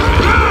down here.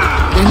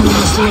 Then we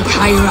must look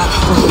higher up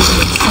for the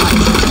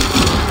inside.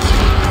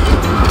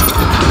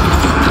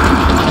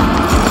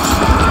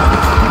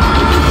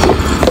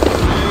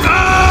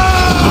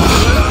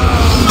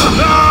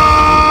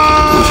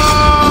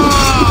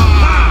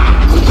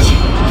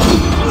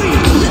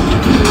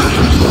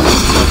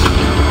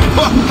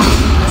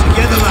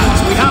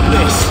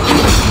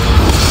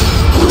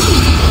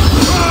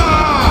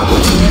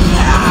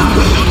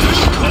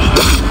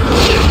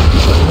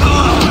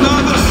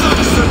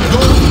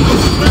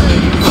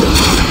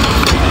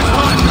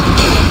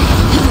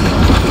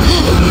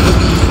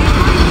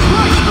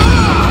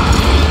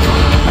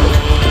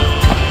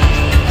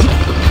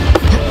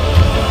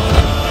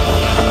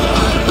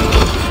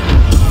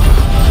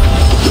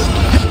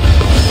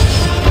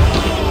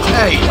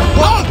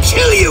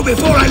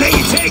 Before I let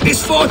you take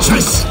this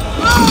fortress,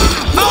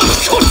 I'll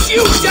cut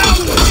you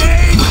down,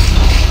 Dane!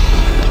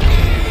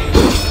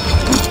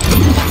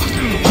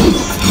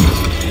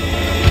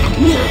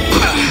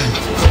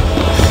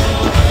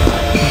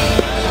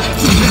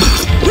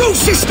 Your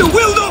sister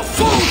will not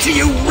fall to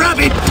you,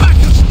 rabid pack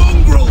of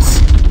mongrels!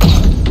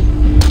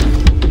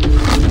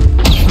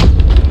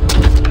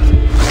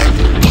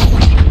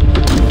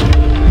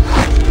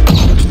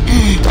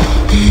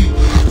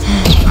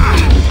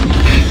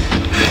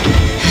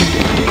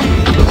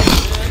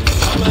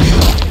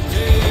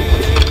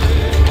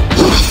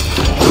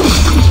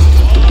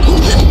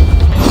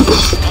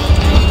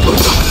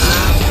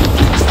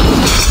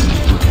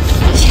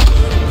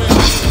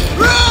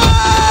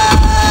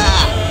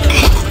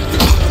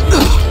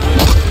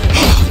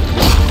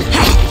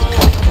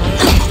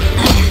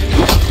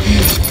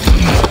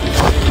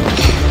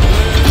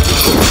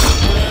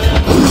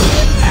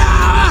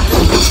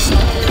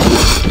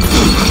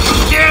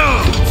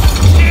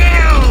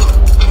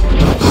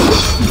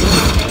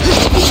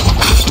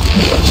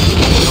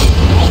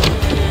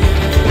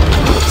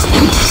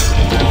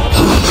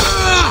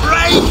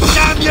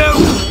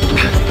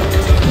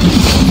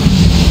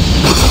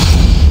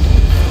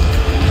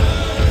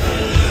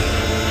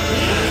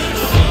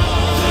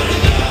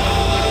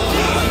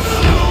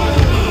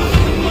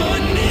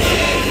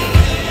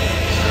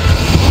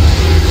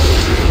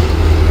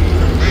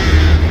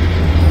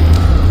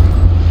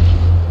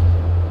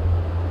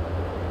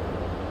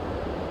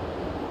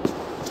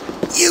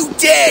 You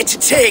dare to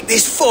take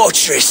this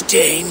fortress,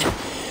 Dane?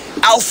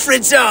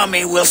 Alfred's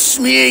army will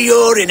smear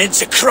your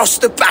innards across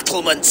the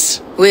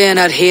battlements. We're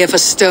not here for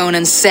stone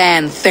and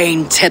sand,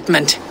 Thane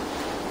Tedmund.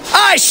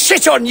 I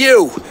shit on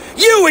you!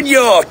 You and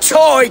your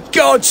toy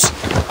gods!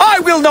 I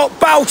will not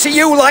bow to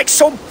you like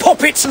some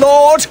puppet's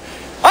lord!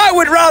 I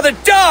would rather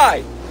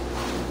die!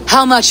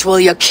 How much will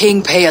your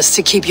king pay us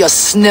to keep your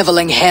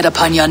snivelling head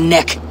upon your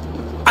neck?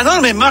 An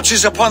army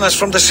marches upon us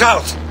from the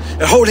south.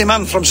 A holy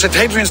man from St.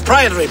 Hadrian's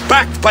Priory,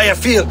 backed by a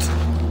field.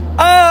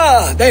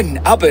 Ah, then,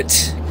 Abbot,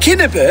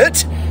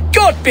 Kinnebert,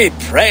 God be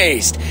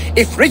praised.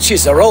 If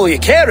riches are all you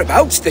care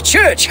about, the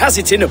church has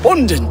it in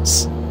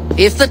abundance.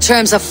 If the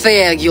terms are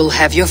fair, you'll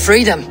have your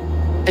freedom.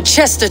 A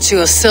chest or two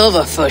of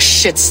silver for a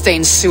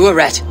shit-stained sewer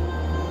rat.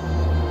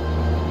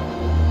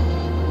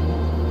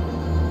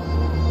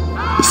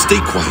 Stay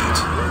quiet,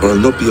 or I'll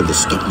not be able to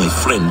stop my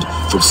friend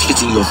from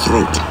slitting your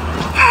throat.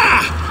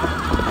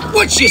 Ah!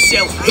 Watch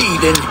yourself,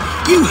 heathen!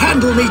 You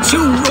handle me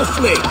too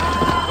roughly!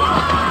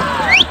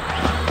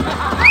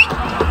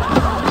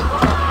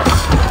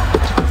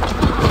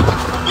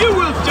 You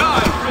will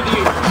die for the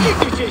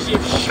indignities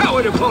you've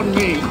showered upon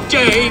me,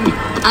 Dane!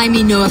 I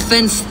mean no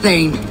offense,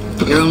 Thane.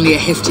 You're only a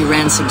hefty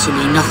ransom to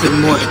me,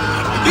 nothing more.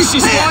 This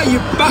is why you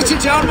batter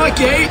down my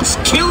gates,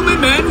 kill me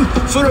men,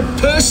 for a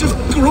purse of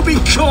grubby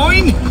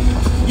coin?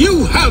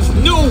 You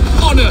have no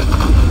honor!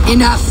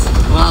 Enough,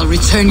 or I'll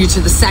return you to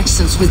the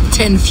Saxons with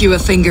 10 fewer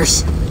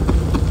fingers.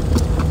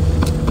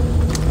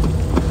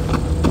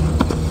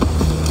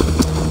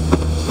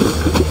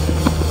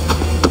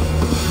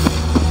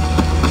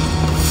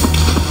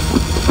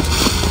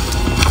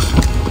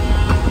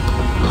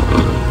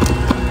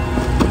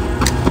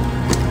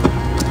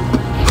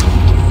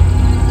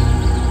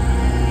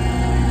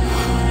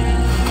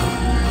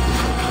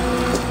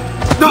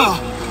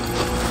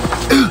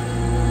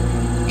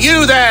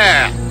 You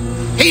there,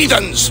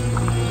 heathens!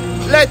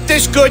 Let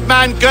this good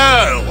man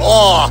go,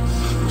 or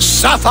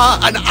suffer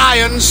an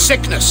iron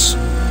sickness.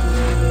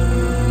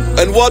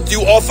 And what do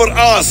you offer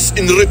us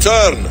in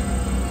return?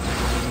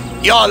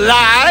 Your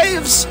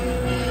lives?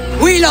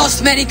 We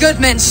lost many good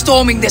men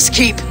storming this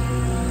keep.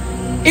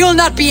 It will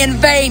not be in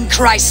vain,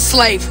 Christ's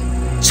slave.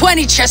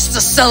 20 chests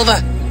of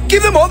silver.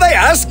 Give them all they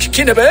ask,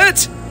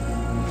 Kinnebert.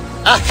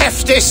 A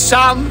hefty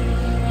sum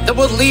that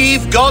will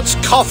leave God's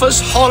coffers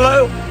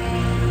hollow.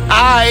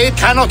 I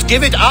cannot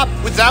give it up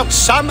without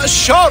some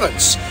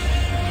assurance.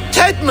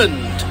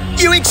 Tedmund!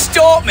 You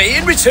extort me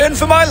in return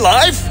for my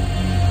life?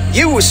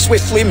 You were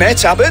swiftly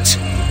met, Abbot.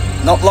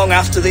 Not long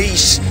after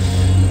these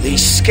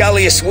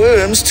scallious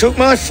worms took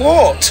my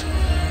fort.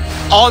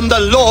 On the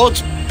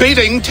Lord's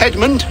bidding,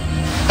 Tedmund.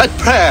 At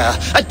prayer,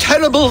 a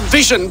terrible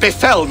vision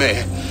befell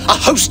me. A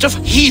host of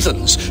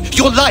heathens,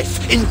 your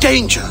life in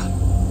danger.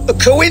 A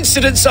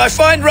coincidence I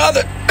find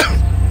rather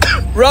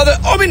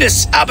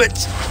ominous,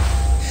 Abbot.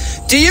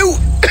 Do you...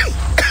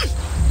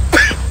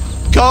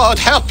 God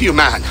help you,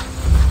 man.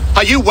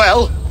 Are you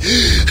well?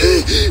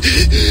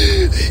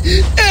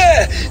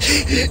 Air!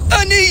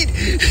 I need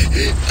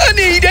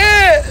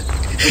air!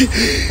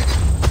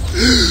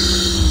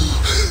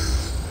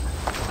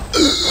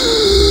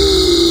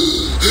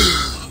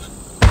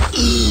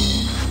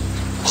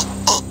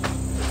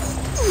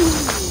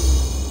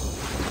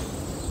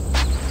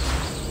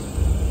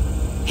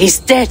 He's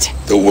dead.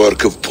 The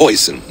work of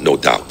poison, no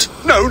doubt.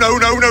 No.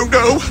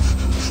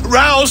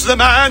 Rouse the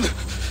man!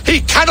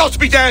 He cannot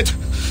be dead!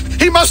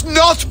 He must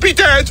not be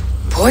dead!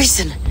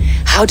 Poison?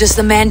 How does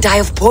the man die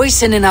of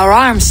poison in our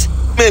arms?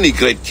 Many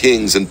great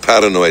kings and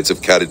paranoids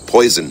have carried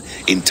poison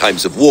in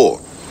times of war,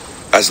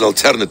 as an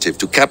alternative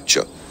to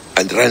capture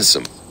and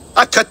ransom.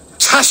 A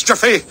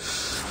catastrophe!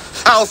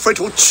 Alfred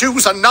will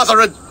choose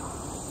another and...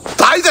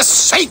 By the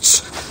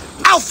saints!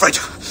 Alfred!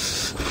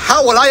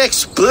 How will I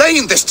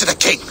explain this to the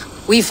king?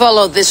 We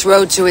followed this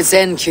road to its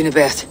end,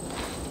 Cunibert.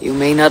 You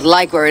may not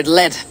like where it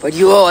led, but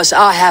you owe us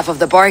our half of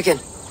the bargain.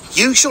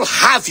 You shall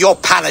have your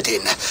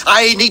paladin.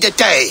 I need a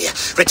day.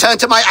 Return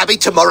to my abbey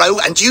tomorrow,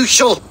 and you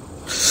shall...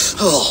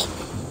 Oh,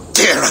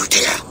 dear.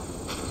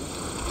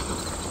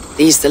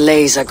 These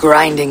delays are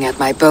grinding at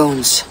my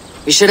bones.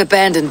 We should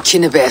abandon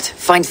Cunibert,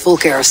 find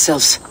Fulke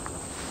ourselves.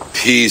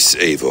 Peace,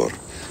 Eivor.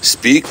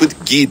 Speak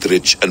with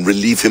Giedrich and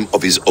relieve him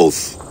of his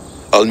oath.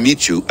 I'll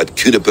meet you at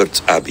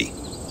Cunibert's abbey.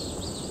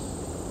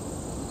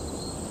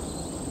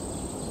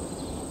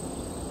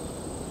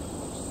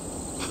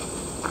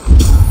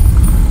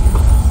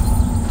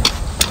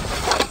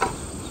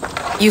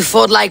 You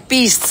fought like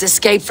beasts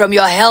escaped from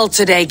your hell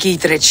today,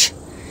 Giedrich.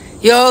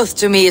 Your oath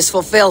to me is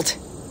fulfilled.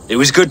 It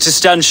was good to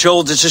stand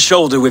shoulder to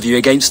shoulder with you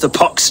against the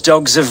pox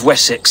dogs of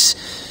Wessex.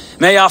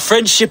 May our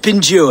friendship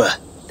endure.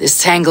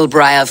 This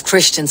tanglebriar of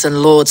Christians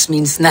and lords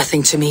means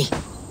nothing to me.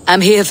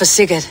 I'm here for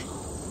Sigurd.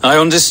 I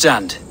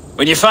understand.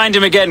 When you find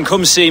him again,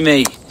 come see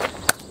me.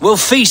 We'll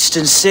feast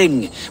and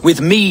sing,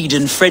 with mead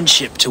and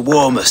friendship to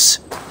warm us.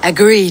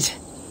 Agreed.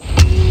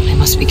 I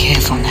must be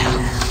careful now.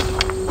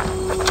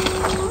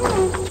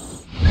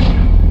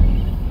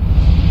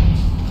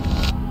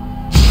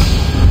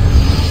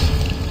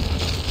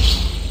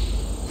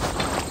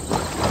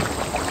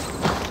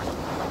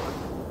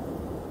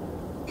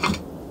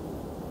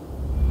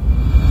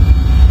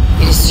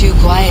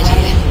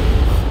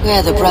 Where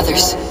are the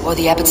brothers, or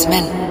the abbot's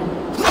men?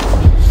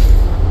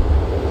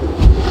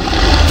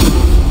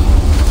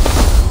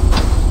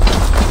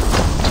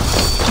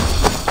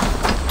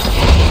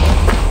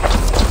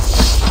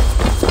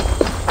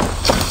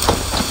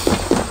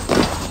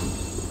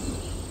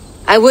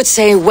 I would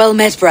say well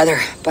met, brother,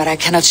 but I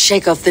cannot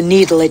shake off the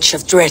needle itch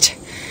of dread.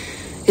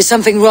 Is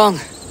something wrong?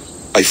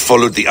 I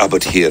followed the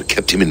abbot here,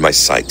 kept him in my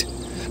sight.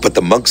 But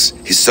the monks,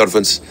 his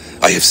servants,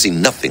 I have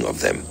seen nothing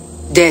of them.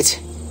 Dead?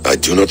 I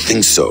do not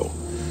think so.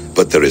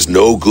 But there is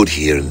no good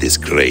here in this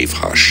grave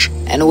hush.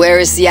 And where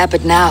is the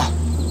abbot now?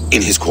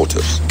 In his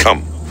quarters.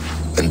 Come,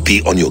 and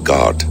be on your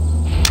guard.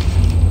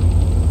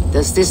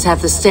 Does this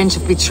have the stench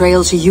of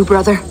betrayal to you,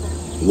 brother?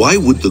 Why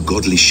would the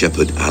godly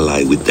shepherd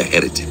ally with the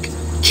heretic?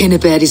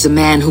 Kinnebad is a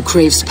man who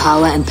craves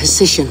power and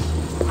position.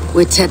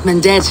 With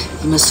Tedman dead,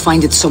 he must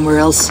find it somewhere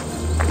else.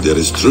 There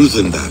is truth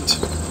in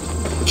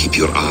that. Keep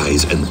your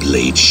eyes and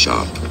blade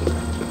sharp.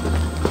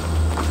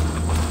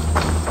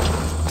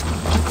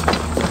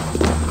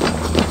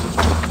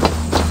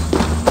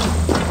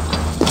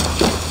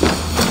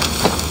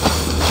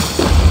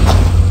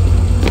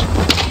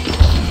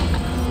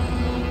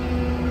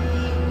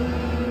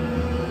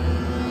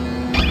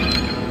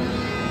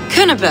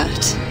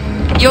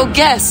 Kinnebad, your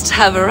guests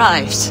have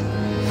arrived.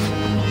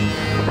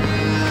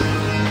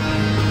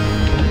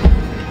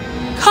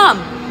 Come.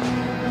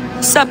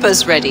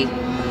 Supper's ready.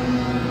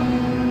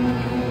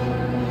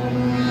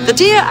 The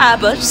dear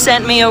abbot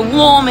sent me a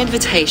warm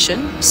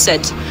invitation,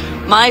 said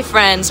my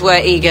friends were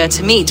eager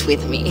to meet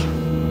with me.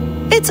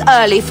 It's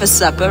early for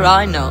supper,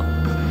 I know.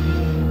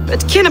 But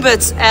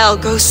Kinnebad's ale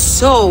goes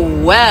so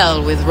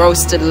well with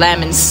roasted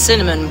lamb and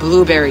cinnamon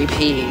blueberry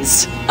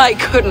peas. I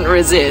couldn't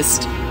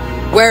resist.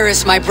 Where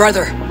is my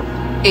brother?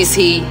 Is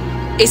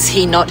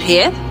he not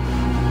here?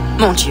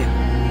 Mon Dieu,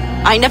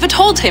 I never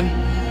told him.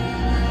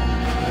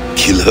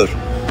 Kill her,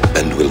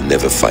 and we'll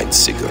never find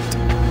Sigurd.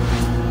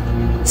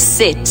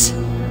 Sit,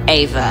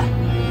 Ava.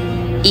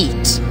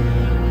 Eat.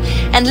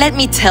 And let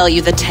me tell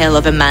you the tale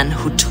of a man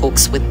who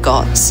talks with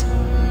gods.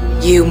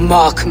 You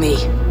mock me.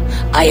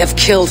 I have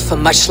killed for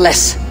much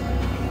less.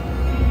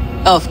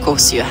 Of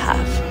course you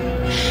have.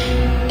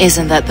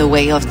 Isn't that the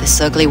way of this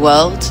ugly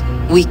world?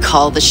 We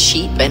cull the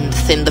sheep and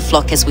thin the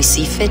flock as we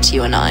see fit,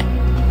 you and I.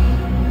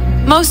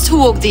 Most who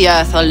walk the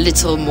earth are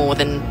little more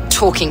than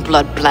talking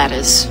blood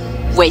bladders,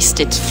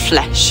 wasted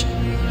flesh.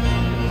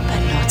 But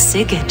not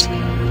Sigurd.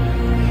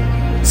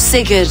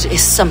 Sigurd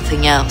is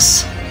something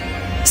else.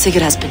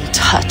 Sigurd has been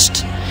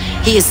touched.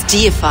 He is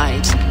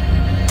deified.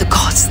 The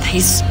gods,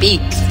 they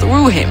speak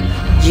through him.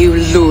 You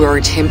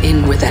lured him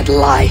in with that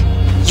lie.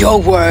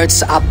 Your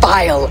words are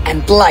bile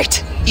and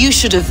blight. You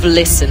should have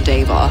listened,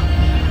 Ava.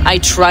 I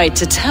tried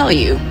to tell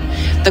you.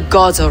 The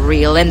gods are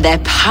real and their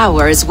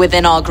power is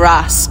within our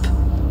grasp.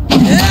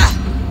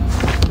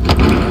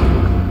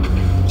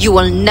 You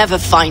will never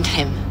find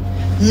him.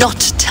 Not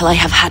till I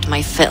have had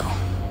my fill.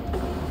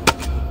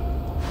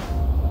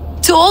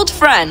 To old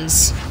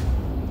friends.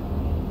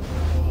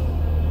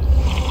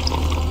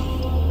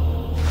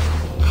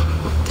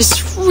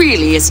 This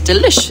really is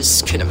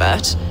delicious,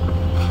 Kinnebad.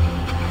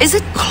 Is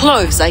it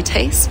cloves I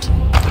taste?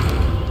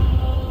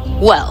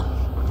 Well,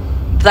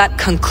 that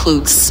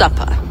concludes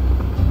supper.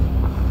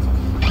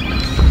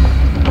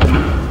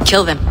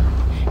 Kill them,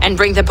 and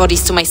bring their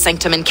bodies to my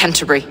sanctum in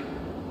Canterbury.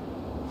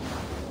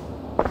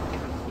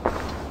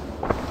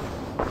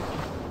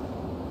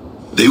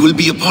 They will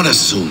be upon us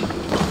soon.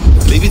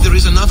 Maybe there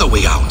is another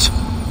way out.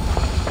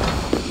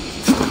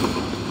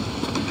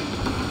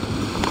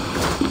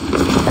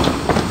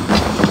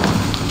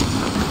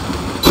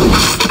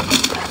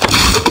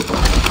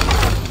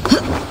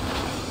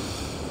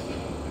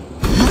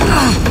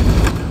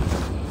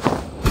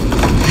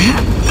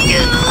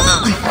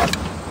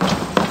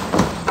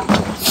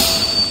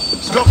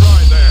 Stop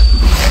right there.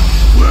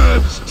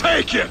 Worms,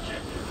 take it!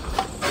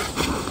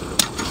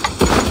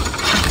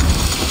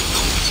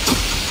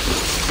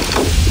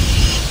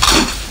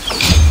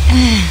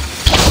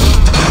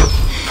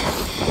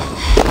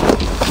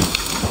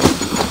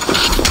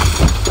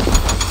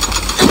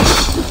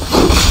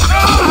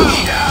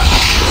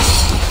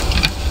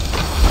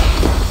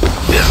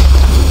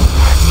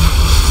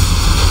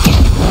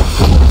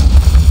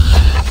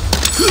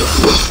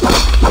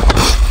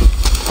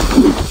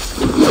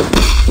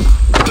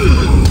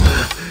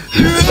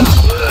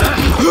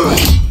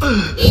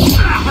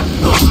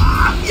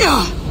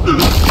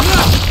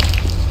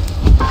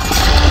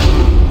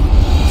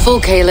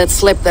 Fulke let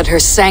slip that her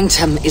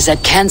sanctum is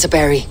at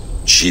Canterbury.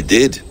 She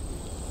did.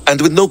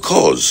 And with no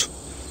cause.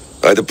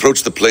 I'd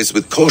approach the place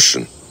with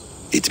caution.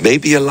 It may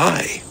be a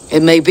lie.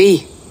 It may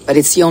be, but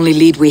it's the only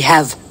lead we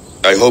have.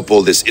 I hope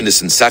all this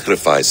innocent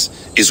sacrifice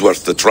is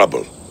worth the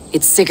trouble.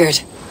 It's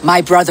Sigurd,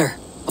 my brother.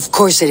 Of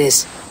course it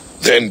is.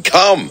 Then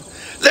come,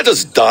 let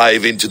us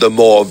dive into the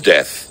maw of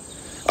death.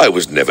 I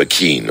was never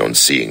keen on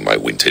seeing my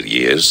winter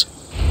years.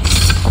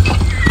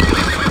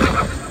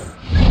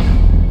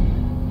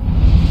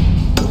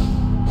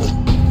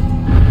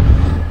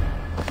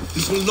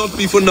 This will not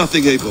be for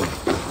nothing, Eivor.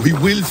 We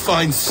will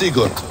find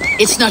Sigurd.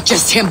 It's not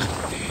just him.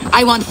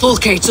 I want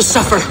Fulke to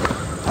suffer.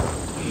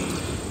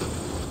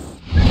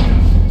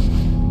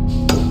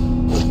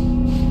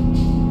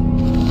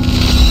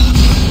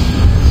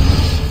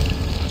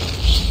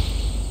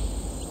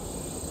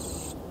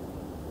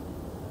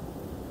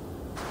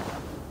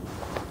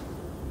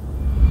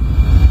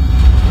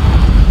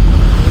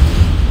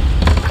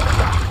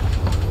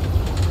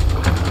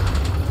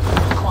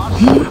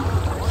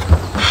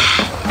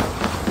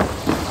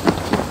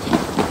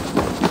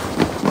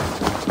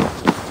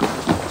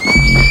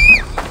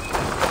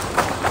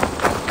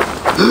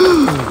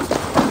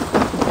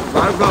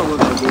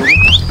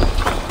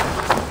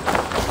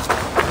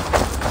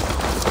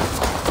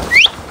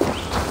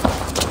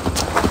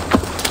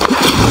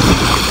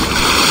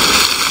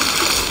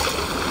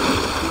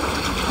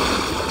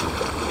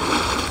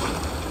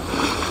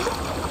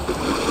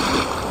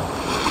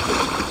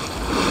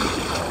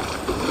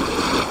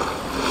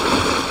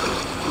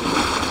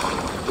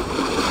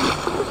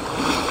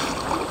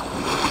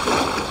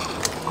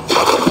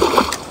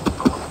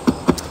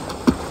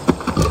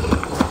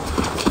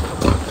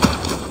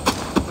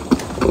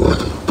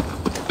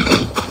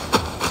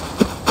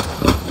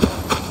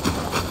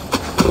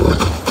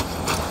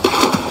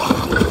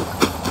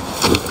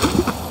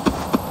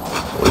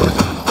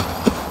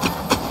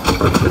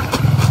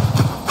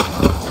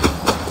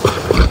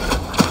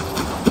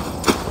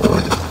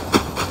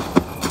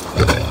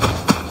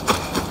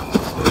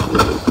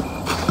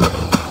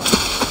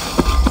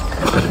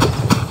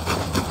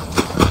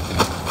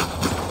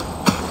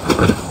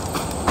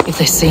 If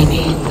they see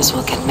me, this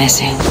will get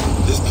messy.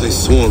 This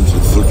place swarms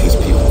with Fulke's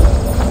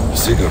people.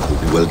 Sigurd will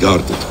be well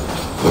guarded.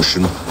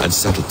 Caution and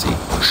subtlety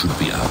should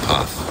be our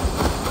path.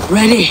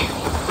 Ready?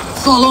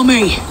 Follow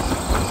me.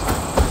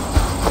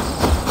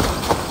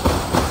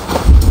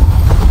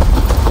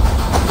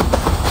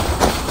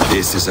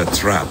 This is a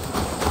trap.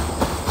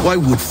 Why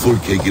would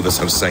Fulke give us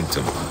her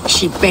sanctum?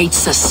 She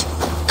baits us,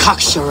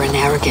 cocksure and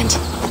arrogant.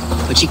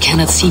 But she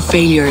cannot see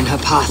failure in her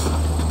path.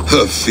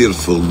 Her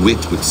fearful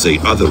wit would say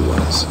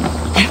otherwise.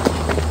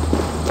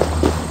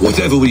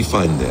 Whatever we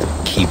find there,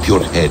 keep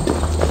your head.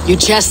 You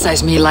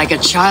chastise me like a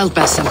child,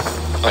 Basim.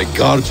 I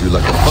guard you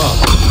like a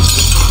father.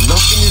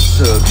 Nothing is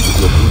served with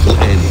your brutal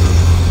end.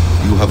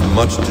 You have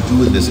much to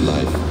do in this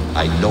life.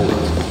 I know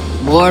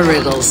it. More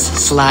riddles,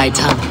 sly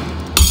tongue.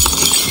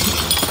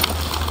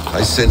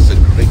 I sense a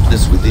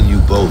greatness within you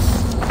both.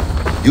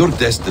 Your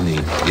destiny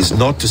is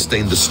not to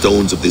stain the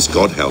stones of this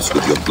godhouse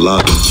with your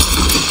blood.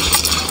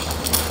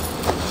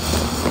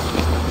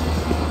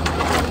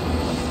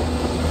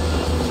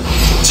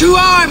 To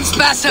arms,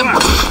 Basim!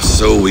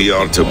 So we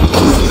are to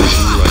push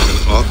you like an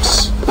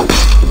ox?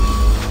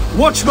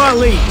 Watch my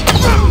lead!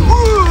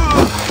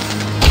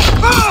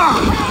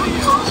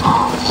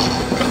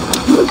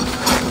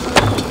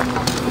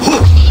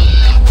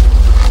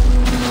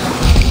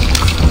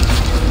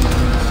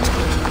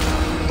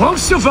 Won't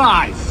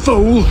survive,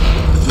 fool!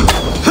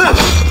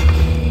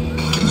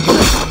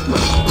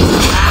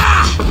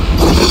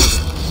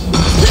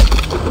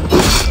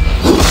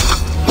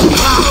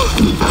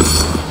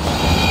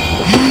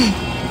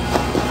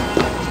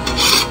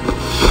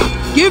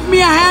 Give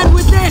me a hand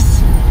with this!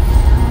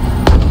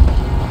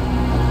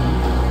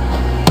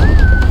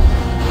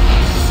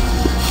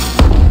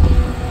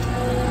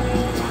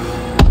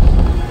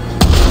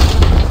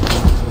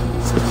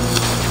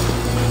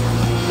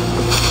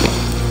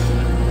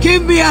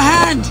 Give me a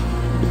hand!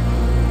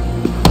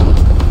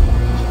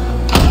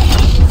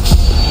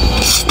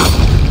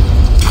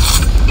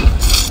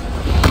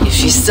 If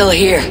she's still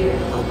here,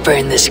 I'll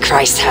burn this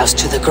Christ house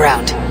to the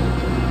ground.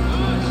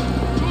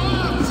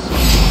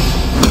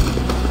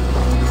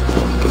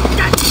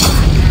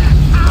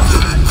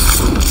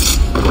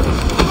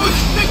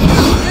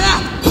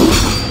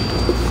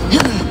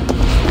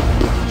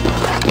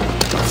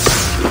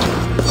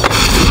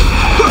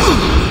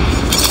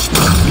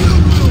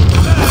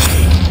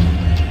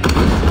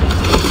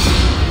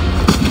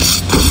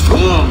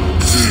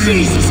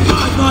 Jesus,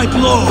 God, my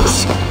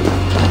blows!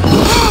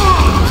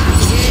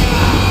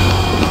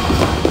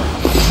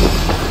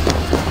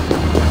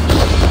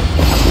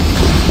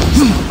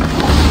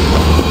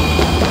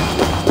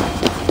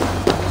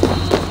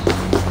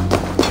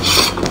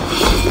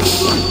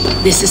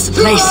 This is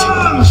the place.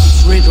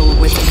 It's riddled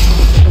with...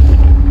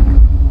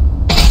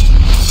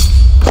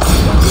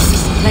 This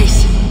is the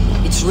place.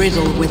 It's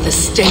riddled with the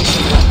stench.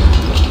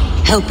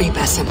 Help me,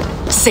 Basim.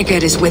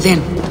 Sigurd is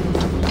within.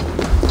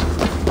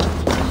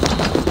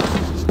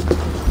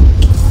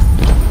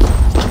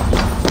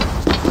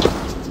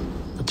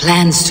 The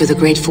plans to the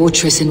great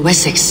fortress in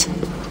Wessex.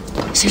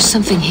 Is there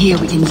something here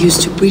we can use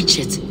to breach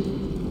it?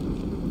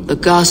 The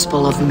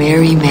Gospel of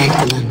Mary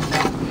Magdalene.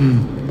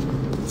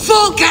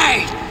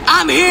 Fulke!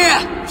 I'm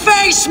here!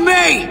 Face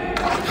me!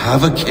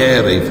 Have a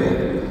care,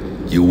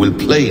 Eivor. You will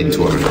play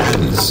into our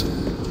hands.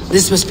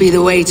 This must be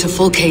the way to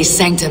Fulke's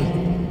sanctum.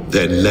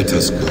 Then let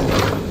us go.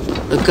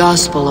 The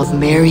Gospel of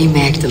Mary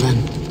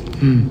Magdalene.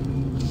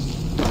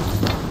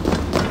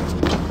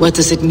 What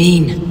does it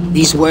mean,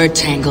 these word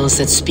tangles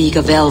that speak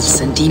of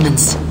elves and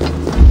demons?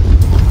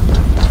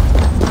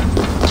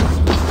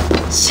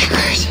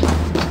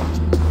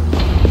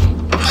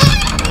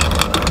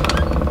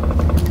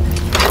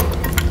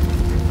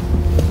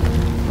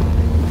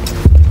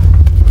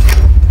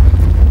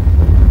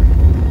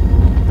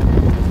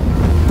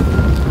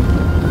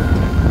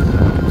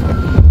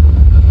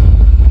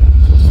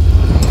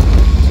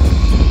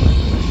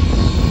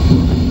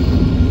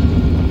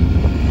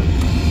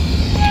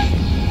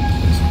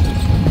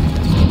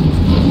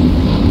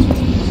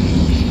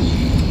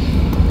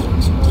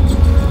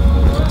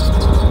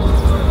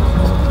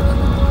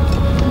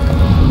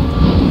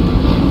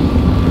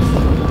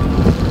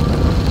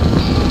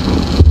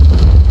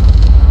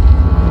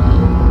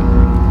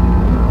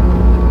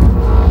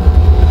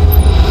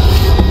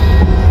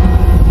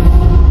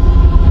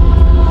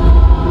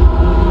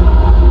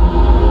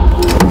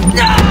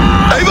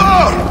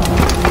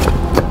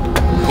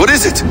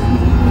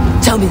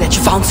 me that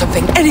you found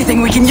something,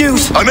 anything we can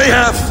use! I may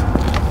have!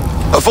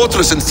 A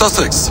fortress in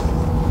Sussex.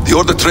 The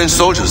Order trained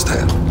soldiers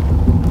there.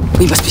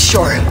 We must be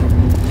sure.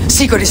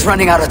 Sigurd is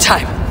running out of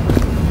time.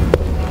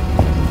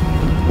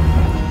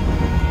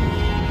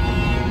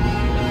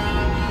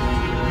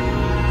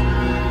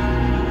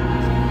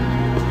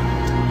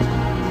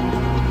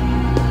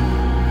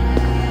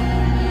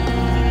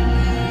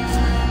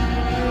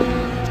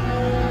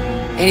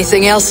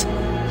 Anything else?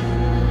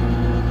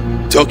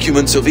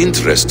 Documents of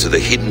interest to the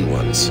Hidden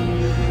Ones.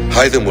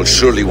 Hytham will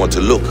surely want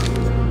to look.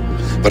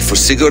 But for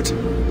Sigurd,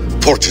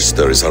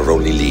 Porchester is our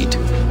only lead.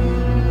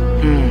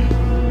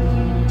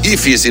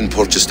 If he is in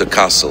Porchester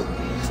Castle,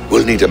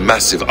 we'll need a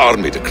massive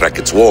army to crack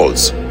its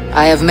walls.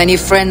 I have many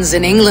friends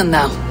in England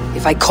now.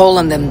 If I call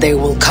on them, they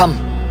will come.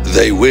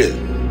 They will.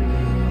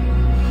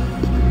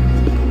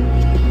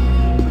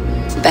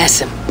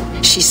 Basim,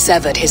 she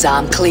severed his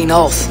arm clean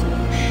off.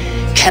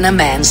 Can a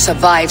man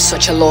survive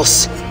such a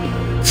loss?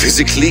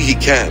 Physically, he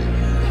can.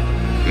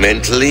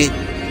 Mentally,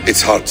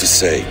 it's hard to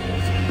say.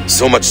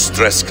 So much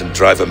stress can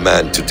drive a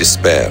man to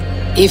despair.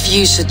 If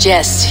you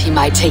suggest he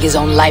might take his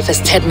own life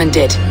as Tedmund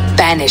did,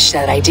 banish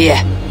that idea.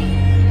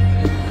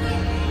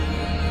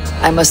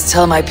 I must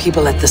tell my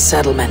people at the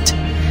settlement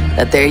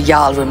that their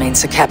Jarl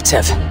remains a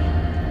captive.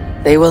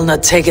 They will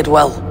not take it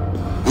well.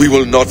 We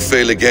will not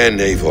fail again,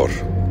 Eivor.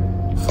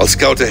 I'll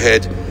scout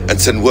ahead and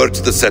send word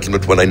to the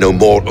settlement when I know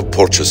more of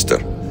Porchester.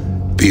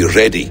 Be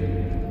ready.